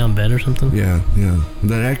 was he Vietnam vet or something? Yeah, yeah.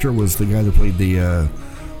 That actor was the guy that played the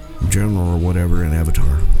general or whatever in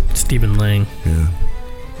Avatar. Stephen Lang. Yeah.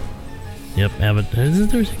 Yep, Avatar.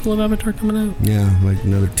 Isn't there a sequel of Avatar coming out? Yeah, like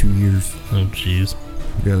another 2 years. Oh, jeez.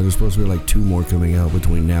 Yeah, there's supposed to be like 2 more coming out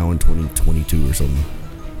between now and 2022 or something.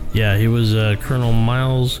 Yeah, he was Colonel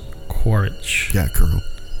Miles Quaritch. Yeah, Colonel.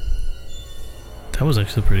 That was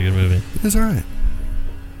actually a pretty good movie. That's alright.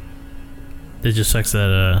 It just sucks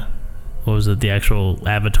that, what was it, the actual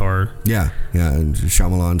Avatar. Yeah, yeah, and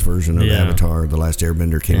Shyamalan's version of Avatar, The Last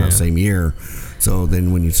Airbender, came out same year. So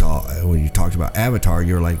then when you talked about Avatar,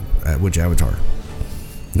 you're like, which Avatar?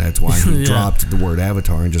 That's why he dropped the word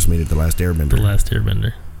Avatar and just made it The Last Airbender. The Last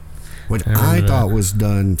Airbender. Which I thought was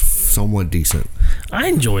done somewhat decent. I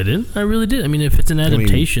enjoyed it. I really did. I mean, if it's an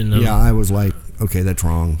adaptation of... Yeah, I was like, okay, that's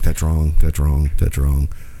wrong. But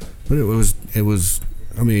it was,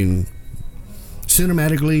 I mean,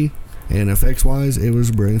 cinematically and effects-wise, it was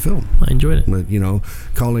a brilliant film. I enjoyed it. But, you know,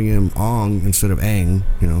 calling him Ong instead of Aang,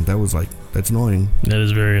 you know, that was like, that's annoying. That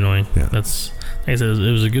is very annoying. Yeah. That's, like I said,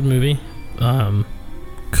 it was a good movie.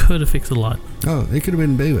 Could have fixed a lot. Oh, it could have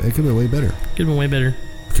been way better. Could have been way better.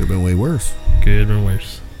 Could have been way worse. Could have been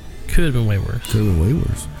worse. Could have been way worse. Could have been way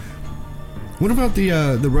worse. What about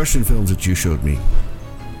the Russian films that you showed me?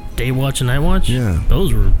 Day Watch and Night Watch? Yeah.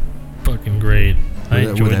 Those were fucking great. I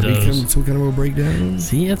enjoyed would that those. become some kind of a breakdown?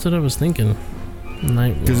 See, that's what I was thinking.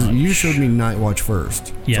 Night Watch. Because you showed me Night Watch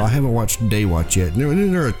first. Yeah. So I haven't watched Day Watch yet.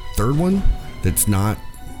 Isn't there a third one that's not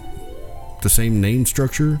the same name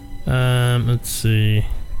structure? Let's see.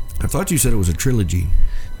 I thought you said it was a trilogy.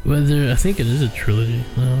 I think it is a trilogy.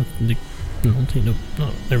 No,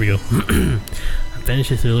 there we go. A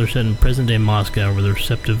fantasy thriller set in present-day Moscow, where the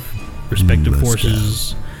respective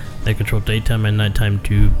forces that control daytime and nighttime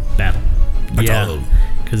to battle. Yeah,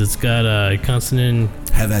 because it's got Konstantin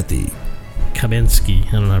Have at thee. Kaminsky.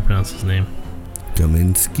 I don't know how to pronounce his name.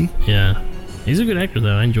 Kaminsky? Yeah, he's a good actor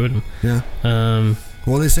though. I enjoyed him. Yeah.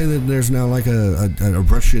 Well, they say that there's now like a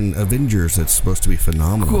Russian Avengers that's supposed to be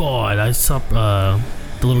phenomenal. God, I saw the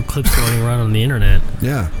little clips going around on the internet.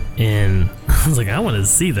 Yeah. And I was like, I want to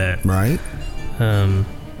see that. Right?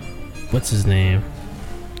 What's his name?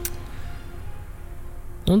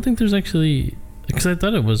 I don't think there's actually... Because I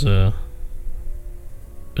thought it was a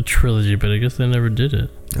trilogy, but I guess they never did it.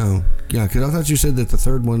 Oh, yeah, because I thought you said that the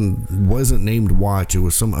third one wasn't named Watch. It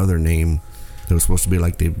was some other name that was supposed to be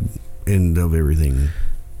like the end of everything.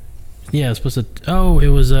 Yeah, it's supposed to... Oh, it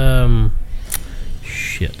was...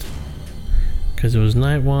 Shit. Because it was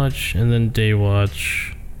Night Watch and then Day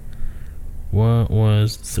Watch. What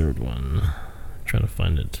was the third one? I'm trying to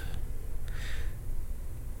find it.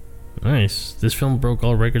 Nice. This film broke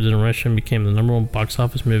all records in Russia and became the number 1 box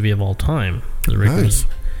office movie of all time. The record Nice.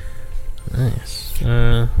 Nice.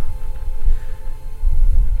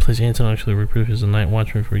 Plays Anton actually recruited as a night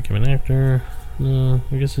watchman before he became an actor. No,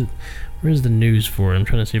 I guess it. Where's the news for it? I'm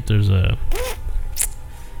trying to see if there's a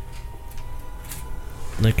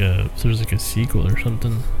if there's like a sequel or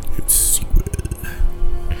something. It's sequel.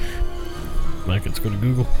 Like, let's go to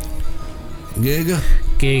Google. Giga.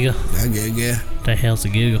 Google. Giga. The hell's a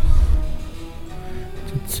Google?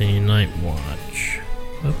 Let's see, Night Watch.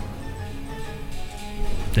 Oh.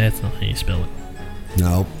 That's not how you spell it.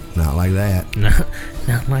 Nope, not like that. No,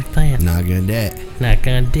 not like that. Not gonna that. Not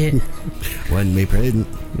gonna do it. Wasn't me present.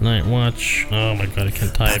 Night Watch. Oh my god, I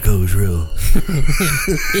can't type. Tacos rule.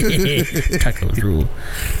 Tacos rule.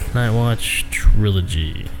 Night Watch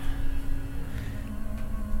trilogy.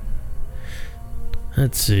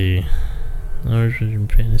 Let's see. Origin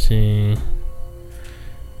Fantasy.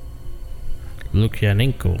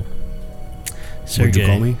 Lukyanenko. What'd you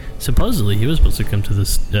call me? Supposedly, he was supposed to come to the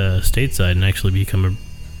stateside and actually become a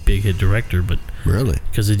big hit director, but Really?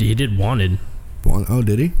 because he did Wanted, Oh,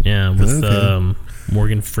 did he? yeah, with Okay.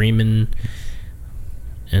 Morgan Freeman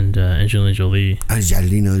and Angelina Jolie.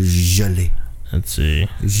 Angelina Jolie. Let's see,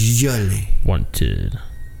 Jolie. Wanted.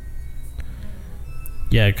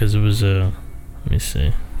 Yeah, because it was let me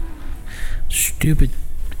see, stupid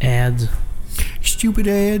ads. Stupid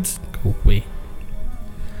ads. Go away.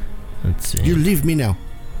 Let's see. You leave me now.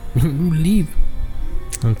 You leave.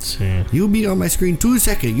 Let's see. You'll be on my screen 2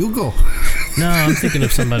 seconds. You go. No, I'm thinking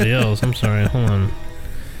of somebody else. I'm sorry. Hold on.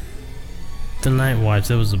 The Night Watch.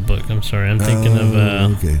 That was the book. I'm sorry. I'm thinking of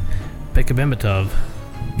Okay. Becca Bemetov.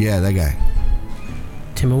 Yeah, that guy.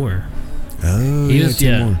 Timur. Oh, He yeah, was,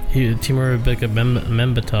 Timur. Timur Becca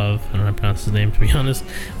Membetov. I don't know how to pronounce his name, to be honest.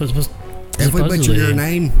 Was supposed If we butcher your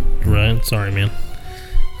name, Right. Sorry, man.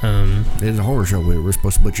 it's a horror show where we're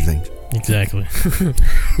supposed to butcher things. Exactly.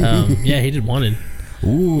 Yeah, he did Wanted.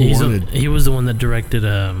 Ooh, Wanted. He was the one that directed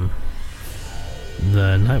the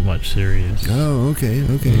Night Watch series. Oh, okay.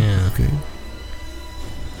 Yeah. Okay.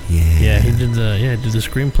 Yeah. Yeah, he did the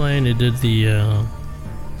screenplay and he did the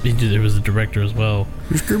it was the director as well.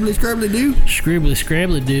 Scribbly scrabbly do. Scribbly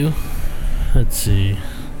scrabbly do. Let's see.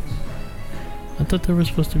 I thought there was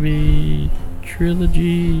supposed to be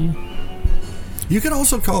trilogy. You could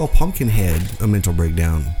also call Pumpkinhead a mental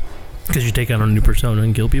breakdown. Because you take out a new persona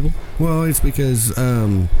and kill people? Well, it's because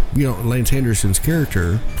Lance Henderson's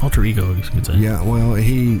character. Alter ego, I could say. Yeah, well,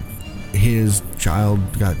 his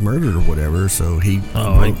child got murdered or whatever, so he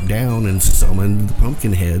Oh, broke down and summoned the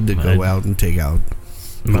Pumpkinhead to go out and take out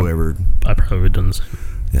whoever. I probably would have done the same.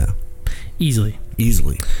 Yeah, Easily.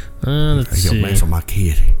 Let's I see. got mess on my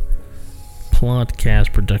kid. Plot,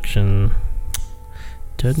 cast, production.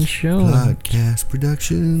 Doesn't show. Podcast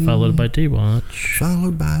production. Followed by D-Watch.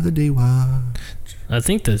 Followed by the D-Watch. I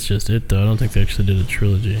think that's just it, though. I don't think they actually did a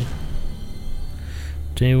trilogy.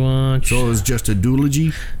 D-Watch. So it was just a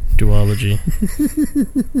duology? Duology.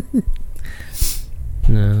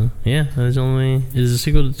 No. Yeah, there's only... It is a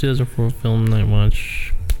sequel to the 2004 film Night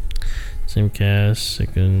Watch. Same cast,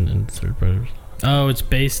 second and third part. Oh, it's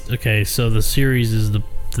based... Okay, so the series is the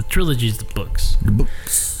trilogy is the books. The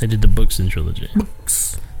books. They did the books in trilogy.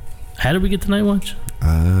 Books. How did we get to Night Watch? We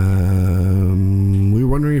were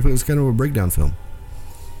wondering if it was kind of a breakdown film.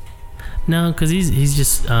 No, because he's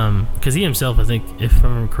just... Because he himself, I think, if I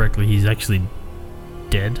remember correctly, he's actually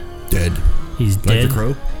dead. Dead. He's Like dead. the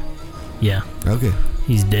Crow? Yeah. Okay.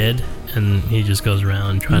 He's dead, and he just goes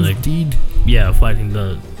around trying to... Indeed. Yeah, fighting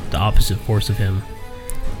the opposite force of him.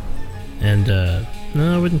 And,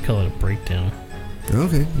 no, I wouldn't call it a breakdown.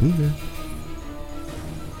 Okay.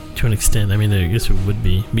 To an extent, I mean, I guess it would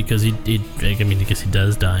be. Because I guess he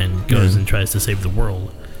does die and goes and tries to save the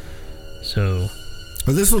world. So...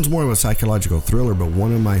 Well, this one's more of a psychological thriller, but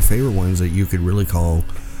one of my favorite ones that you could really call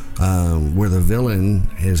where the villain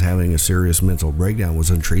is having a serious mental breakdown was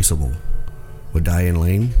Untraceable with Diane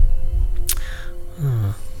Lane.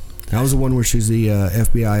 That was the one where she's the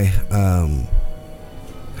FBI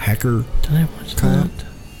hacker. Did I watch Cop. that?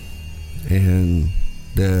 And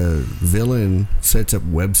the villain sets up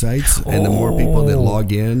websites, and the more people that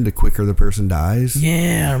log in, the quicker the person dies. Yeah,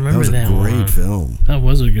 I That remember was a that great one. film. That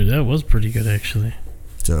was pretty good, actually.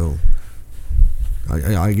 So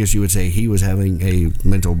I guess you would say he was having a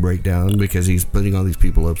mental breakdown because he's putting all these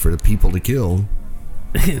people up for the people to kill.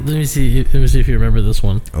 Let me see if you remember this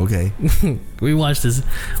one. Okay. We watched this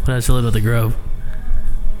when I was still living at the Grove.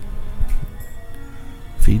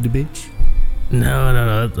 Feed the bitch?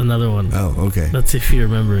 No, that's another one. Oh, okay. Let's see if you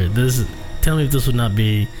remember it. Tell me if this would not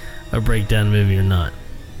be a breakdown movie or not.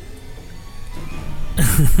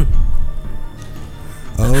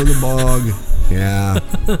 Oh, the bog. Yeah.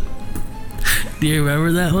 Do you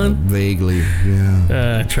remember that one? Vaguely,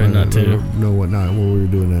 yeah. I tried not to. No, what we were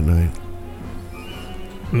doing that night. I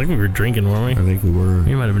think we were drinking, weren't I we? think we were.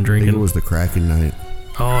 You might have been I drinking. think it was the Kraken night.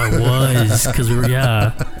 Oh, it was. Because we were,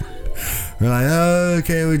 yeah. We're like, oh,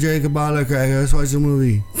 okay, we drank a bottle of Kraken. Let's watch the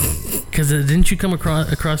movie. Because didn't you come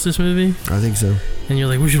across this movie? I think so. And you're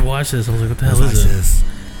like, we should watch this. I was like, what the hell Let's is watch it? this.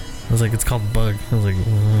 I was like, it's called Bug. I was like,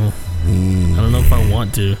 I don't know if I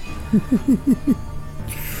want to.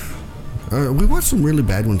 We watched some really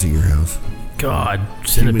bad ones at your house. God,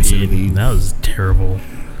 Human Centipede. Centipede. That was terrible.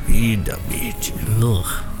 Feed the bitch.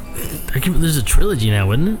 Ugh. There's a trilogy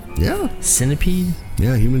now, isn't it? Yeah. Centipede?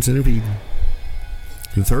 Yeah, Human Centipede.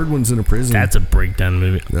 The third one's in a prison. That's a breakdown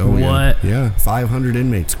movie. Oh, What? Yeah, 500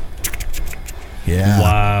 inmates. Yeah.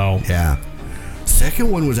 Wow. Yeah. Second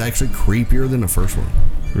one was actually creepier than the first one.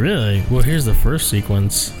 Really? Well, here's the first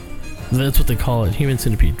sequence. That's what they call it. Human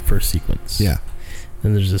Centipede first sequence. Yeah.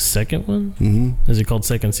 Then there's a second one? Mm-hmm. Is it called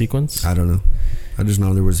second sequence? I don't know. I just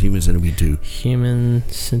know there was Human Centipede 2. Human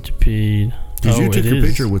Centipede. Did you take a is.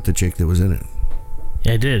 picture with the chick that was in it?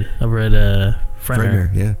 Yeah, I did. Over at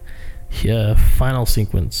Frightmare. Yeah. Yeah, final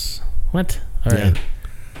sequence. What? All right.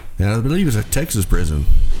 Yeah, I believe it's a Texas prison.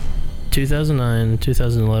 2009,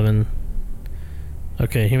 2011.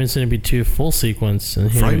 Okay, Human Centipede 2 full sequence. And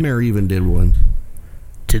Frightmare even did one.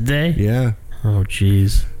 Did they? Yeah. Oh,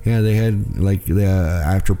 jeez. Yeah, they had like the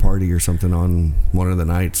after party or something on one of the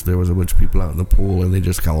nights. There was a bunch of people out in the pool, and they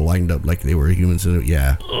just kind of lined up like they were Human Centipede.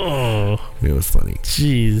 Yeah. Oh. It was funny.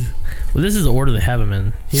 Jeez. Well, this is the order they have them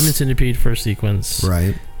in. Human Centipede first sequence.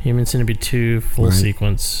 Right. Human Centipede 2 full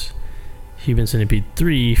sequence. Human Centipede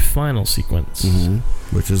 3 final sequence.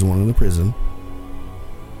 Mm-hmm. Which is the one in the prison.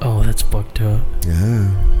 Oh, that's fucked up. Yeah.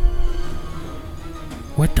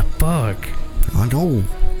 What the fuck? I know.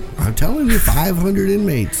 I'm telling you, 500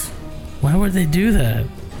 inmates. Why would they do that?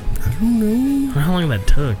 I don't know. How long that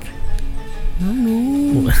took? I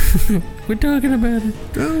don't know. We're talking about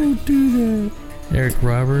it. Don't do that. Eric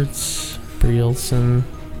Roberts, Brie Olson.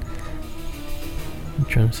 I'm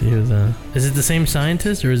trying to see who the... Is it the same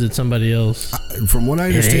scientist or is it somebody else? From what I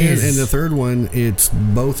understand, is. in the third one, it's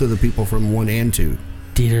both of the people from 1 and 2.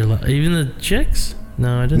 Dieter, even the chicks?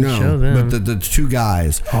 No, I didn't show them. But the two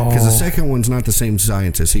guys. Because the second one's not the same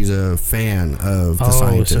scientist. He's a fan of the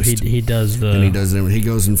scientist. Oh, so he does the... And he does them. He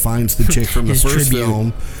goes and finds the chick from the His first tribute.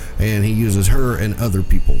 film, and he uses her and other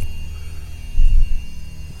people.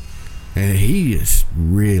 And he is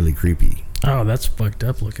really creepy. Oh, that's fucked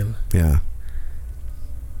up looking. Yeah.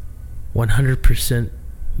 100%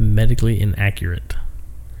 medically inaccurate.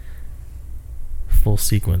 Full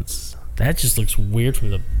sequence. That just looks weird from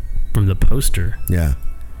the poster. Yeah.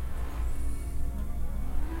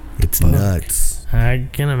 It's nuts. I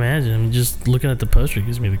can imagine. Just looking at the poster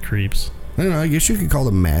gives me the creeps. I don't know. I guess you could call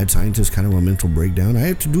the mad scientist kind of a mental breakdown. I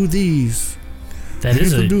have to do these. That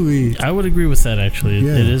is to do it. I would agree with that, actually.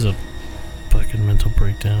 Yeah. It is a fucking mental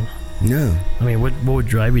breakdown. Yeah. I mean, what would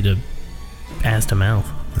drive you to ass to mouth?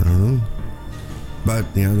 I don't know. But,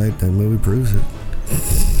 you know, that movie proves it.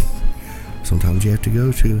 Sometimes you have to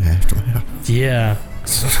go to ass to mouth. Yeah.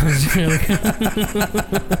 So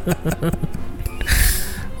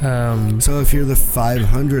if you're the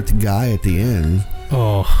 500th guy at the end,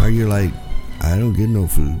 are you like, I don't get no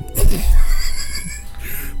food?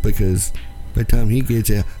 Because by the time he gets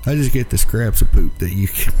out, I just get the scraps of poop that you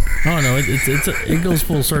can. Oh no, it goes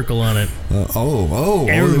full circle on it. They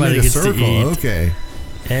Everybody made a gets to circle. eat. Okay.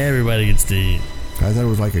 Everybody gets to eat. I thought it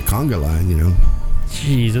was like a conga line, you know.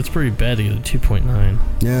 Jeez, that's pretty bad to get a 2.9.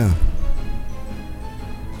 Yeah.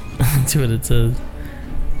 That's what it says.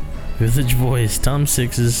 Visage voice. Tom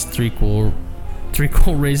Six's threequel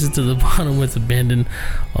races to the bottom with abandon,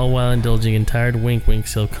 all while indulging in tired wink-wink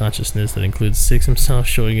self-consciousness that includes Six himself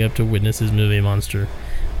showing up to witness his movie monster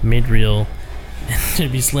made real and to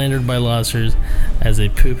be slandered by losers as a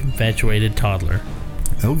poop-infatuated toddler.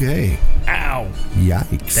 Okay. Ow!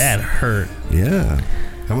 Yikes. That hurt. Yeah.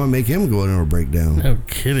 I'm gonna make him go into a breakdown. No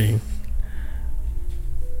kidding.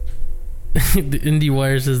 The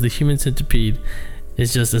IndieWire says the Human Centipede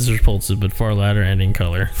is just as repulsive but far louder and in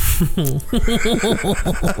color. Read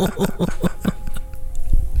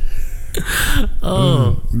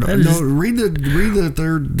the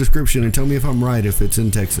third description and tell me if I'm right if it's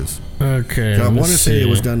in Texas. Okay. I want to say it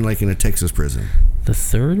was done like in a Texas prison. The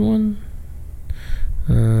third one?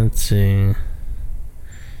 Let's see.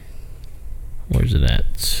 Where's it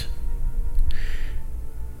at?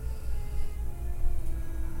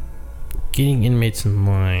 Getting inmates in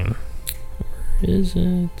line. Where is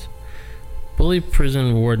it? Bully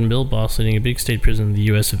prison warden Bill Boss leading a big state prison in the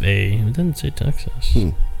U.S. of A. It doesn't say Texas.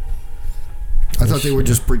 I thought they were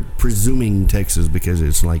just presuming Texas because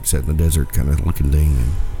it's like set in the desert kind of looking thing.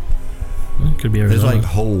 It could be There's Arizona. like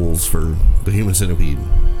holes for the human centipede.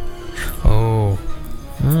 Oh.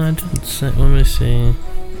 No, I didn't say. Let me see.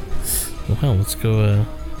 Well, hell, let's go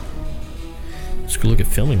look at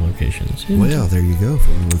filming locations. Well, there you go.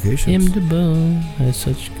 Filming locations. IMDb has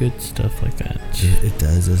such good stuff like that. It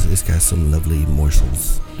does. It's got some lovely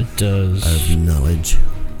morsels It does. of knowledge.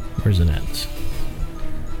 Where's it at?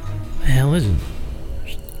 The hell is it?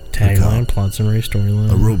 Tagline, plot summary,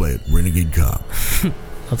 storyline. A robot renegade cop.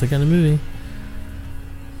 Not the kind of movie.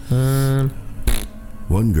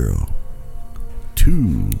 One girl.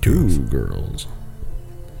 Two girls.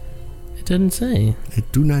 It doesn't say.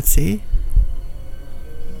 It do not say.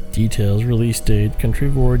 Details, release date, country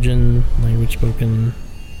of origin, language spoken.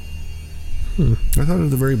 I thought at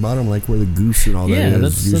the very bottom, like where the goose and all Yeah, that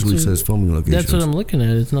is, that's usually what- says filming locations. That's what I'm looking at.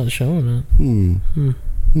 It's not showing it.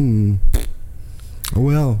 Oh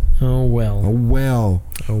well. Oh well. Oh well.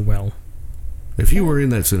 Oh well. If you were in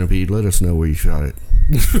that centipede, let us know where you shot it.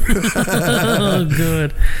 Oh,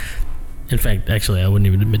 good. In fact, actually, I wouldn't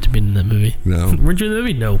even admit to being in that movie. No. Weren't you in the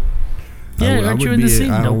movie? No. Yeah, aren't you in the scene?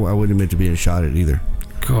 No. I wouldn't admit to being shot it either.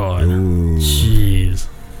 God. Ooh. Jeez.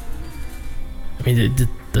 I mean,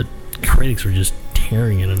 the critics were just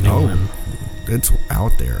tearing it a new one. It's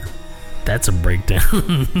out there. That's a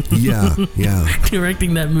breakdown. Yeah.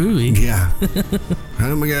 Directing that movie. Yeah.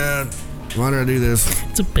 Oh my God. Why did I do this?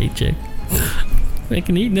 It's a paycheck. I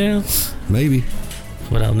can eat now. Maybe.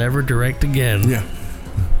 But I'll never direct again. Yeah.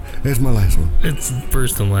 That's my last one. It's the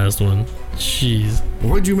first and last one. Jeez.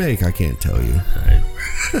 What'd you make? I can't tell you.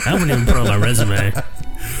 I wouldn't even put on my resume.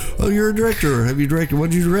 Oh, you're a director. Have you directed?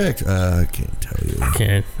 What'd you direct? I can't tell you.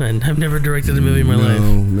 Can't. I've never directed a movie in my life.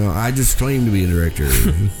 No. I just claim to be a director.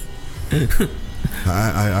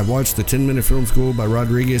 I watched the 10-Minute Film School by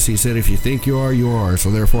Rodriguez. He said, if you think you are, you are.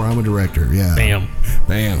 So therefore, I'm a director. Yeah. Bam.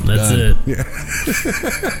 That's That's done. it. Yeah.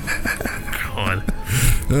 God.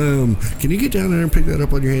 Can you get down there and pick that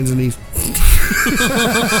up on your hands and knees?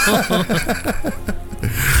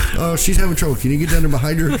 Oh, she's having trouble. Can you get down there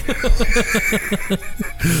behind her?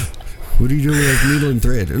 What are you doing with like needle and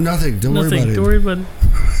thread? Nothing. Don't worry about it. Don't worry about it.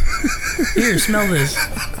 Here, smell this.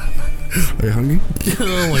 Are you hungry?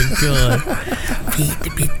 Oh my God. Feed the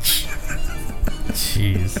bitch.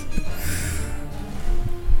 Jeez.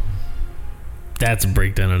 That's a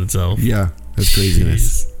breakdown in itself. Yeah, that's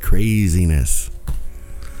craziness. Craziness.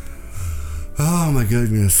 Oh my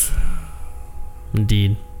goodness.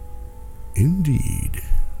 Indeed. Indeed.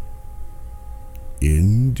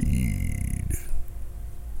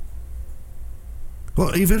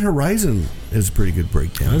 Well, Event Horizon is a pretty good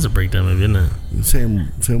breakdown. That's a breakdown movie, isn't it?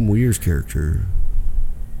 Sam Weir's character.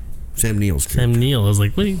 Sam Neill's character. Sam Neill. I was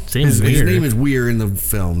like, wait, Sam His Weir. name is Weir in the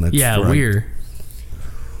film. That's Yeah, right. Weir.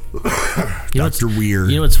 Dr. Weir.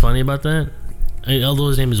 You know what's funny about that? Although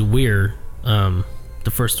his name is Weir,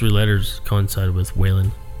 the first three letters coincide with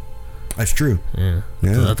Wayland. That's true. Yeah.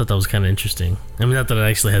 Yeah. So I thought that was kind of interesting. I mean, not that it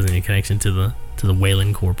actually has any connection to the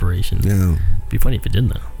Wayland Corporation. Yeah. It'd be funny if it did,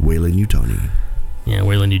 though. Wayland Utani. Yeah,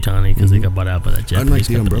 Wayland Utani, because they got bought out by that Japanese Unlike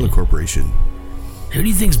the company. Umbrella Corporation. Who do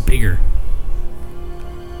you think's bigger?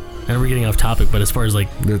 I know we're getting off topic, but as far as like...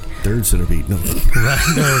 The third centipede. No.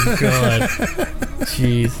 Oh, God.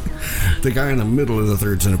 Jeez. The guy in the middle of the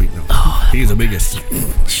third centipede. No. He's the biggest.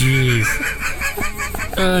 Jeez.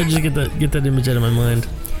 Just get that image out of my mind.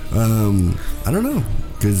 I don't know.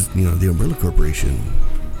 Because, the Umbrella Corporation,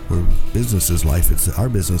 where business is life, our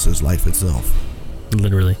business is life itself.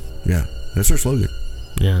 Literally. Yeah. That's our slogan.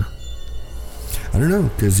 Yeah. I don't know.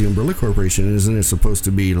 Because the Umbrella Corporation, isn't it supposed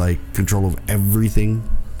to be like control of everything?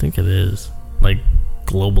 I think it is. Like,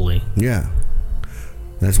 globally. Yeah.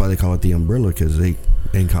 That's why they call it the Umbrella, because they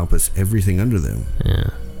encompass everything under them.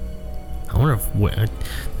 Yeah. I wonder if...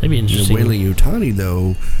 That'd be interesting. The Wayland Utani,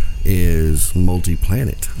 though, is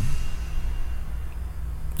multi-planet.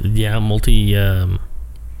 Yeah,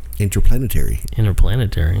 Interplanetary.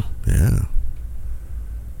 interplanetary. Yeah.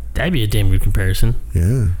 That'd be a damn good comparison.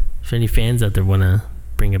 Yeah. If any fans out there want to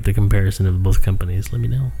bring up the comparison of both companies, let me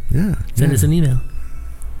know. Yeah. Send us an email.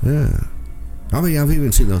 Yeah. I mean, I've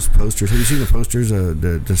even seen those posters. Have you seen the posters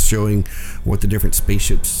just showing what the different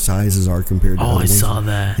spaceship sizes are compared to Oh, other I ones? saw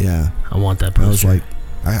that. Yeah. I want that I was poster. like,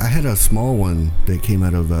 I had a small one that came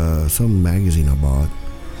out of some magazine I bought.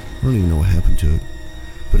 I don't even know what happened to it.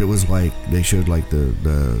 But it was like, they showed like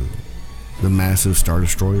the massive Star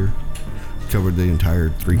Destroyer covered the entire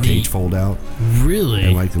 3-cage fold out. Really?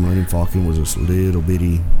 And like the Millennium Falcon was this little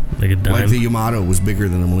bitty. Like a dime? Like the Yamato was bigger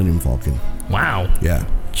than the Millennium Falcon. Wow. Yeah.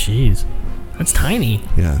 Jeez. That's tiny.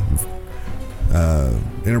 Yeah.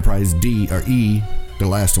 Enterprise D or E, the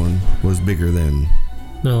last one, was bigger than.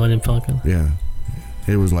 The Millennium Falcon? Yeah.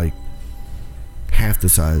 It was like half the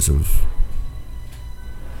size of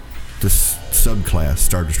the subclass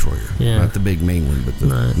Star Destroyer. Yeah. Not the big main one, but the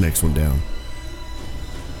Right. next one down.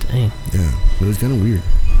 Dang. Yeah. It was kind of weird.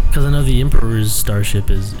 Because I know the Emperor's starship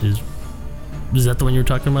is that the one you were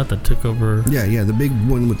talking about that took over? Yeah. The big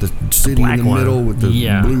one with the city in black the one. middle with the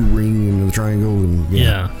Yeah. blue ring and the triangle. And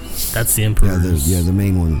Yeah. That's the Emperor's. the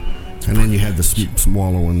main one. And then you have the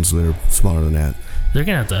smaller ones that are smaller than that. They're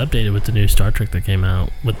going to have to update it with the new Star Trek that came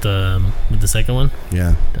out with the second one,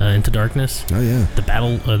 Yeah. Into Darkness. Oh, yeah. The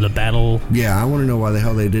battle. Yeah, I want to know why the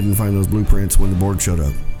hell they didn't find those blueprints when the Borg showed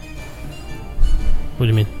up. What do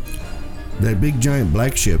you mean? That big giant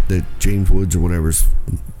black ship that James Woods or whatever's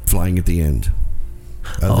flying at the end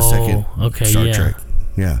of the second Star Trek.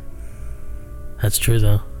 Yeah. That's true,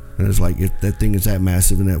 though. And it's like, if that thing is that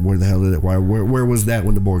massive, and that where the hell did it? Where was that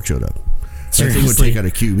when the Borg showed up? That thing would take out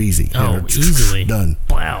a cube easy. Oh, easily. Done.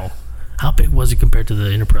 Wow. How big was it compared to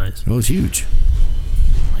the Enterprise? It was huge.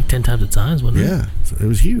 Like 10 times its size, wasn't it? Yeah, so it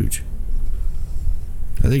was huge.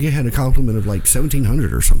 I think it had a complement of like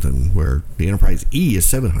 1,700 or something, where the Enterprise E is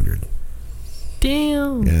 700.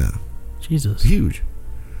 Damn. Yeah, Jesus. huge.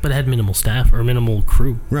 But it had minimal staff or minimal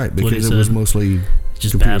crew. Right, What he because it was said. mostly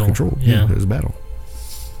Just computer battle. controlled. Yeah. It was battle.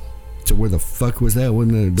 So where the fuck was that when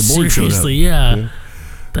the Borg showed up? Seriously, yeah.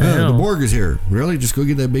 The hell? The Borg is here. Really? Just go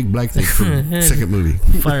get that big black thing from the second movie.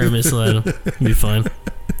 Fire a missile at him. Be fine.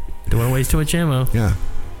 Don't want to waste too much ammo. Yeah.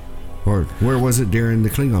 Or where was it during the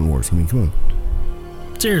Klingon Wars? I mean, come on.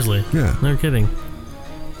 Seriously. Yeah. No kidding.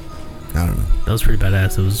 I don't know. That was pretty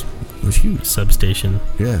badass. It was It was huge. substation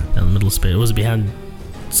Yeah. out in the middle of space. It was behind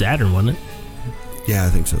Saturn, wasn't it? Yeah, I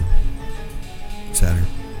think so. Saturn.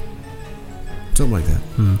 Something like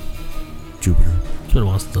that. Jupiter. It's been a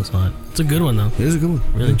while since I saw it. It's a good one, though. It is a good one.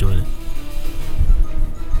 Really enjoyed it.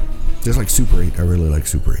 Just like Super 8. I really like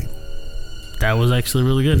Super 8. That was actually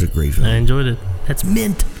really good. It was a great film. I enjoyed it. That's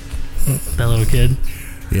mint. That little kid.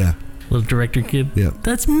 Yeah. Little director kid. Yeah.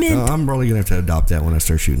 That's mint. I'm probably going to have to adopt that when I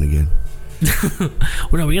start shooting again.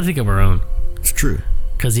 Well, no, we got to think of our own. It's true.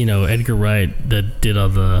 Because, Edgar Wright that did all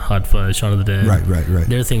the Hot Fuzz, Shaun of the Dead. Right.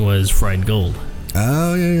 Their thing was fried gold.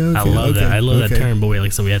 Oh, yeah. Okay, I love that. I love that term, but like I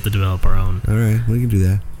said, we have to develop our own. All right. We can do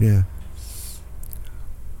that. Yeah.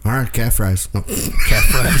 All right. Calf fries. No. Cat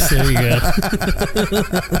fries. There you go.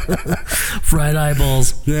 Fried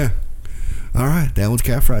eyeballs. Yeah. All right. That one's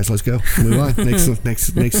calf fries. Let's go. Move on. Next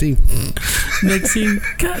scene. Next scene.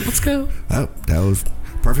 God, let's go. Oh, that was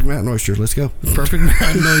perfect mountain oysters. Let's go. Perfect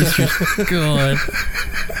mountain oysters. God.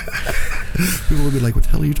 People will be like, what the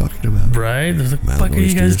hell are you talking about? Right? What the Mountain fuck are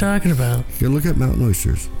you guys oysters. talking about? You look at mountain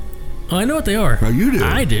oysters. Oh, I know what they are. Well, you do.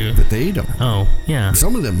 I do. But they don't. Oh, yeah.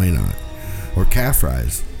 Some of them may not. Or calf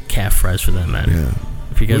fries. Calf fries for that matter. Yeah.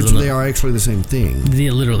 If you guys Which don't they know. are actually the same thing.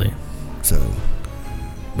 Yeah, literally. So,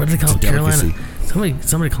 What do they call It's them? a delicacy. Carolina.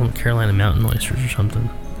 Somebody called them Carolina mountain oysters or something.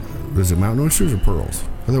 was it mountain oysters or pearls?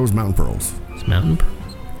 I thought it was mountain pearls. It's mountain pearls.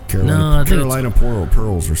 Carolina, No, I think Carolina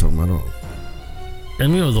pearls or something. I don't. I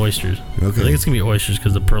mean, with oysters. Okay. I think it's gonna be oysters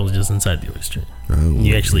because the pearl is just inside the oyster. Oh,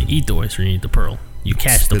 You actually eat the oyster and you eat the pearl. You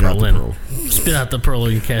catch the Spit out pearl the in. pearl. Spit out the pearl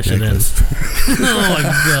and you catch it in. Necklace. Oh my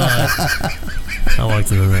god. I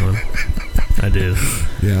walked into that one. I do.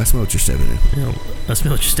 Yeah, I smell what you're stepping in. I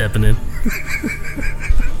smell what you're stepping in.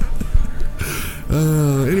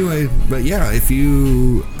 Anyway, but yeah, if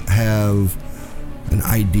you have an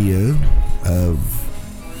idea of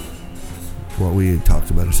what we had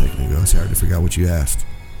talked about a second ago, sorry, I forgot what you asked.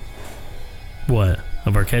 What?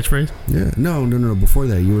 Of our catchphrase? Yeah, no. Before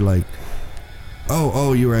that, you were like,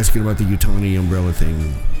 oh, you were asking about the Utani umbrella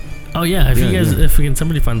thing. Oh yeah, if you guys, if we can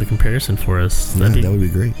somebody find the comparison for us, Yeah, that would be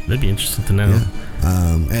great. That'd be interesting to know.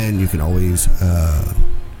 Yeah. And you can always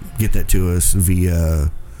get that to us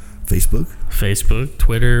via Facebook,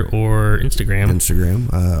 Twitter, or Instagram.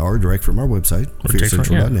 or direct from our website,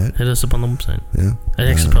 fearcentral.net. Hit us up on the website. Yeah. It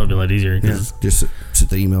actually probably be a lot easier. Yeah, 'Cause just set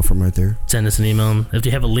the email from right there. send us an email if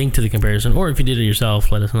you have a link to the comparison, or if you did it yourself,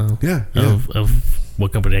 let us know. Yeah. Of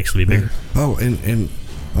what company actually be bigger. Oh, and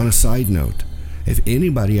on a side note, if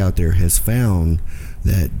anybody out there has found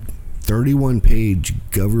that 31-page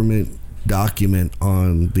government document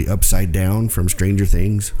on the Upside Down from Stranger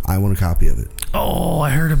Things, I want a copy of it. Oh, I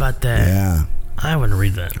heard about that. Yeah, I want to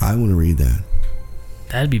read that. I want to read that.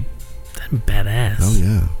 That'd be badass. Oh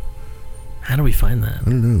yeah. How do we find that? I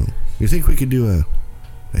don't know. You think we could do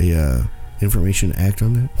a Information Act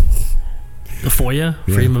on that? The FOIA,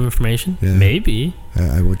 Yeah. Freedom of Information? Yeah. Maybe.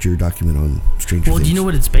 I want your document on Stranger Things. Well, do you know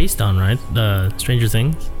what it's based on, right? Stranger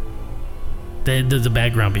Things? There's a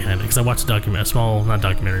background behind it. Because I watched a documentary, not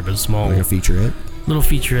documentary, but a small Like a featurette? little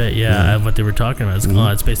featurette, of what they were talking about.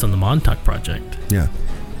 It's based on the Montauk Project. Yeah.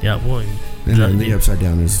 Yeah, well... And then the upside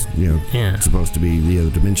down is, supposed to be the other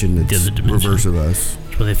dimension that's reverse of us.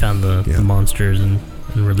 That's where they found the monsters and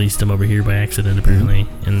released them over here by accident, apparently.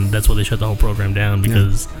 And that's why they shut the whole program down,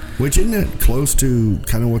 because... Which, isn't that close to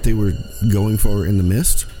kind of what they were going for in The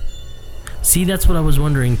Mist? See, that's what I was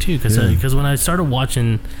wondering, too. Because when I started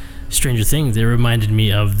watching Stranger Things, it reminded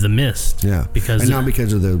me of The Mist. Yeah. Because and not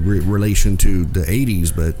because of the relation to the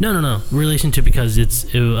 80s, but... No. Relation to because it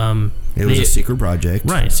was a secret project.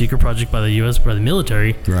 Right, secret project by the U.S., by the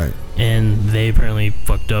military. Right. And they apparently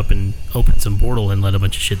fucked up and opened some portal and let a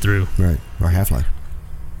bunch of shit through. Right. Or Half-Life.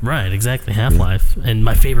 Right, exactly. Half-Life. Yeah. And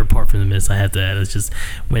my favorite part from The Mist, I have to add, is just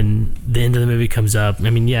when the end of the movie comes up. I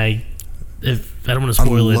mean, if I don't want to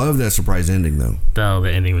spoil it. I love that surprise ending, though. Oh,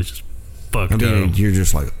 the ending was just fucked up. You're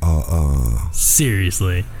just like,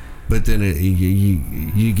 Seriously. But then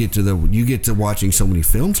you get to watching so many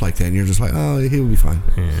films like that, and you're just like, oh, he'll be fine.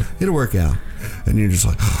 Yeah. It'll work out. And you're just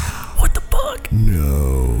like, what the fuck?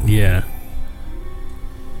 No. Yeah.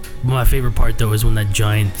 My favorite part, though, is when that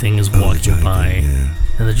giant thing is walking by,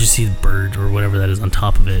 and then you see the bird or whatever that is on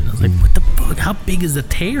top of it. And I was like, what the fuck? How big is the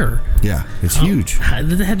tear? Yeah, it's huge. That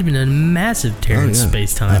had to be a massive tear in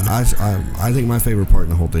space-time. I think my favorite part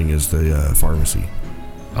in the whole thing is the pharmacy.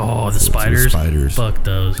 Oh, the spiders? The spiders. Fuck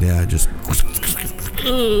those. Yeah, just...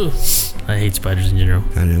 I hate spiders in general.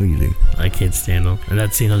 I know you do. I can't stand them. And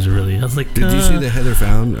that scene was like... Did you see that Heather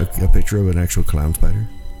found a picture of an actual clown spider?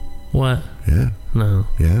 What? Yeah. No.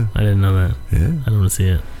 Yeah. I didn't know that. Yeah. I don't want to see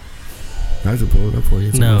it. I have to pull it up for you.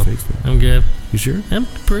 It's on my Facebook. I'm good. You sure? I'm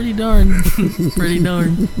pretty darn.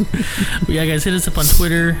 Yeah, guys, hit us up on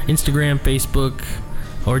Twitter, Instagram, Facebook,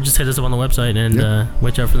 or just hit us up on the website and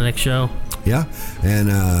watch out for the next show. Yeah, and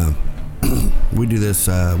we do this.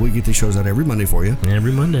 We get these shows out every Monday for you.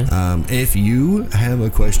 Every Monday. If you have a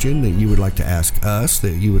question that you would like to ask us,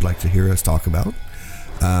 that you would like to hear us talk about,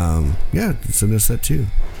 send us that too,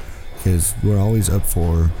 because we're always up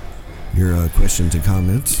for your questions and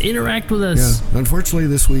comments. Interact with us. Yeah. Unfortunately,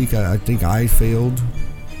 this week I think I failed.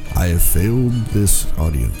 I have failed this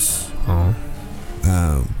audience. Oh.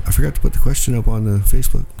 I forgot to put the question up on the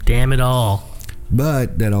Facebook. Damn it all.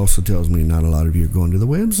 But that also tells me not a lot of you are going to the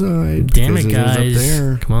website. Damn it, guys. It is up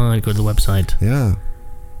there. Come on, go to the website. Yeah.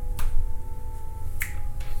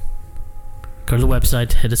 Go to the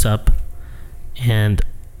website, hit us up, and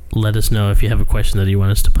let us know if you have a question that you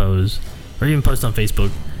want us to pose, or even post on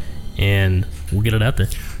Facebook, and we'll get it out there.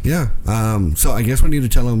 Yeah. So I guess we need to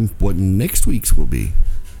tell them what next week's will be.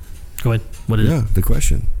 Go ahead. What is it? Yeah, the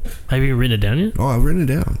question. Have you written it down yet? Oh, I've written it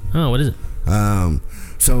down. Oh, what is it?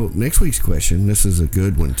 So next week's question, this is a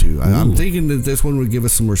good one too. I'm thinking that this one would give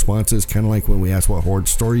us some responses, kind of like when we asked what horror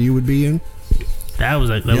story you would be in. That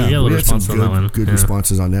was a little response on that one. Good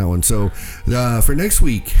responses on that one. So for next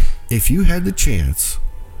week, if you had the chance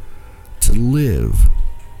to live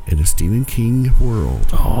in a Stephen King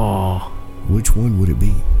world, which one would it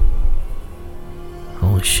be?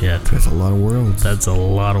 Holy shit. That's a lot of worlds.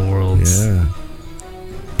 Yeah.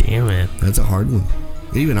 Damn it. That's a hard one.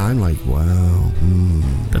 Even I'm like, wow.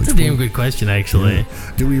 That's a damn good question, actually.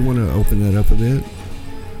 Yeah. Do we want to open that up a bit?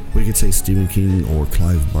 We could say Stephen King or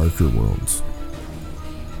Clive Barker worlds.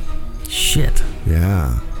 Shit.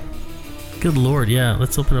 Yeah. Good lord, yeah.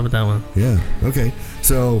 Let's open up with that one. Yeah. Okay.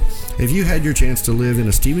 So, if you had your chance to live in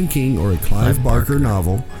a Stephen King or a Clive Barker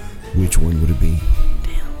novel, which one would it be?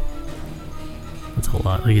 Damn. That's a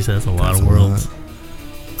lot. Like you said, that's a lot of worlds.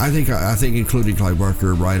 I think including Clive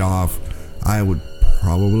Barker right off, I would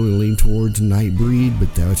probably lean towards Nightbreed,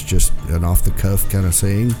 but that's just an off-the-cuff kind of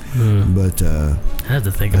saying. But I have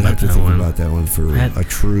to think I'd about have to that think one. about that one for a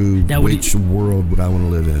true. Which world would I want to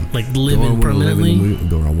live in? Like living permanently?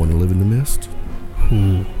 Do I want to live in the Mist?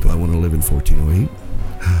 Do I want to live in 1408?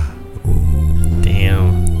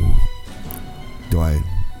 Damn. Do I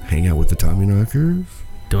hang out with the Tommyknockers?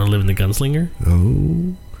 Do I want to live in the Gunslinger?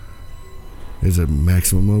 Oh. Is it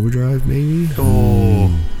Maximum Overdrive, maybe? Oh.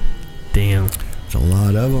 Damn. There's a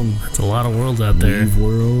lot of them. That's a lot of worlds out there. Weave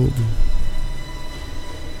World.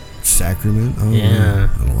 Sacrament. Oh, yeah.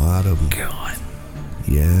 A lot of them. God.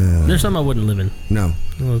 Yeah. There's some I wouldn't live in. No.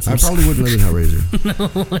 I probably wouldn't live in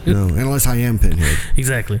Hellraiser. No, unless I am Pinhead.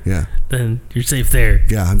 Exactly. Yeah. Then you're safe there.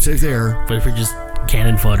 Yeah, I'm safe there. But if you're just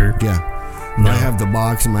cannon fodder. Yeah. And I have the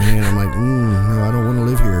box in my hand. I'm like, no, I don't want to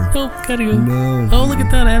live here. Oh, gotta go. No. Oh, look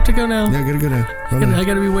at that. I have to go now. Yeah, I gotta go now. I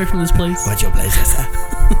gotta be away from this place. What's your place,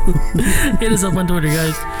 Hit us up on Twitter,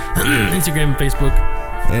 guys. Instagram and Facebook.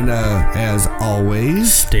 And as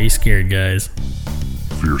always, stay scared, guys.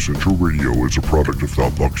 Fear Central Radio is a product of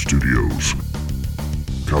Thoughtbox Studios.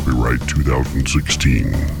 Copyright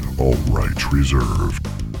 2016. All rights reserved.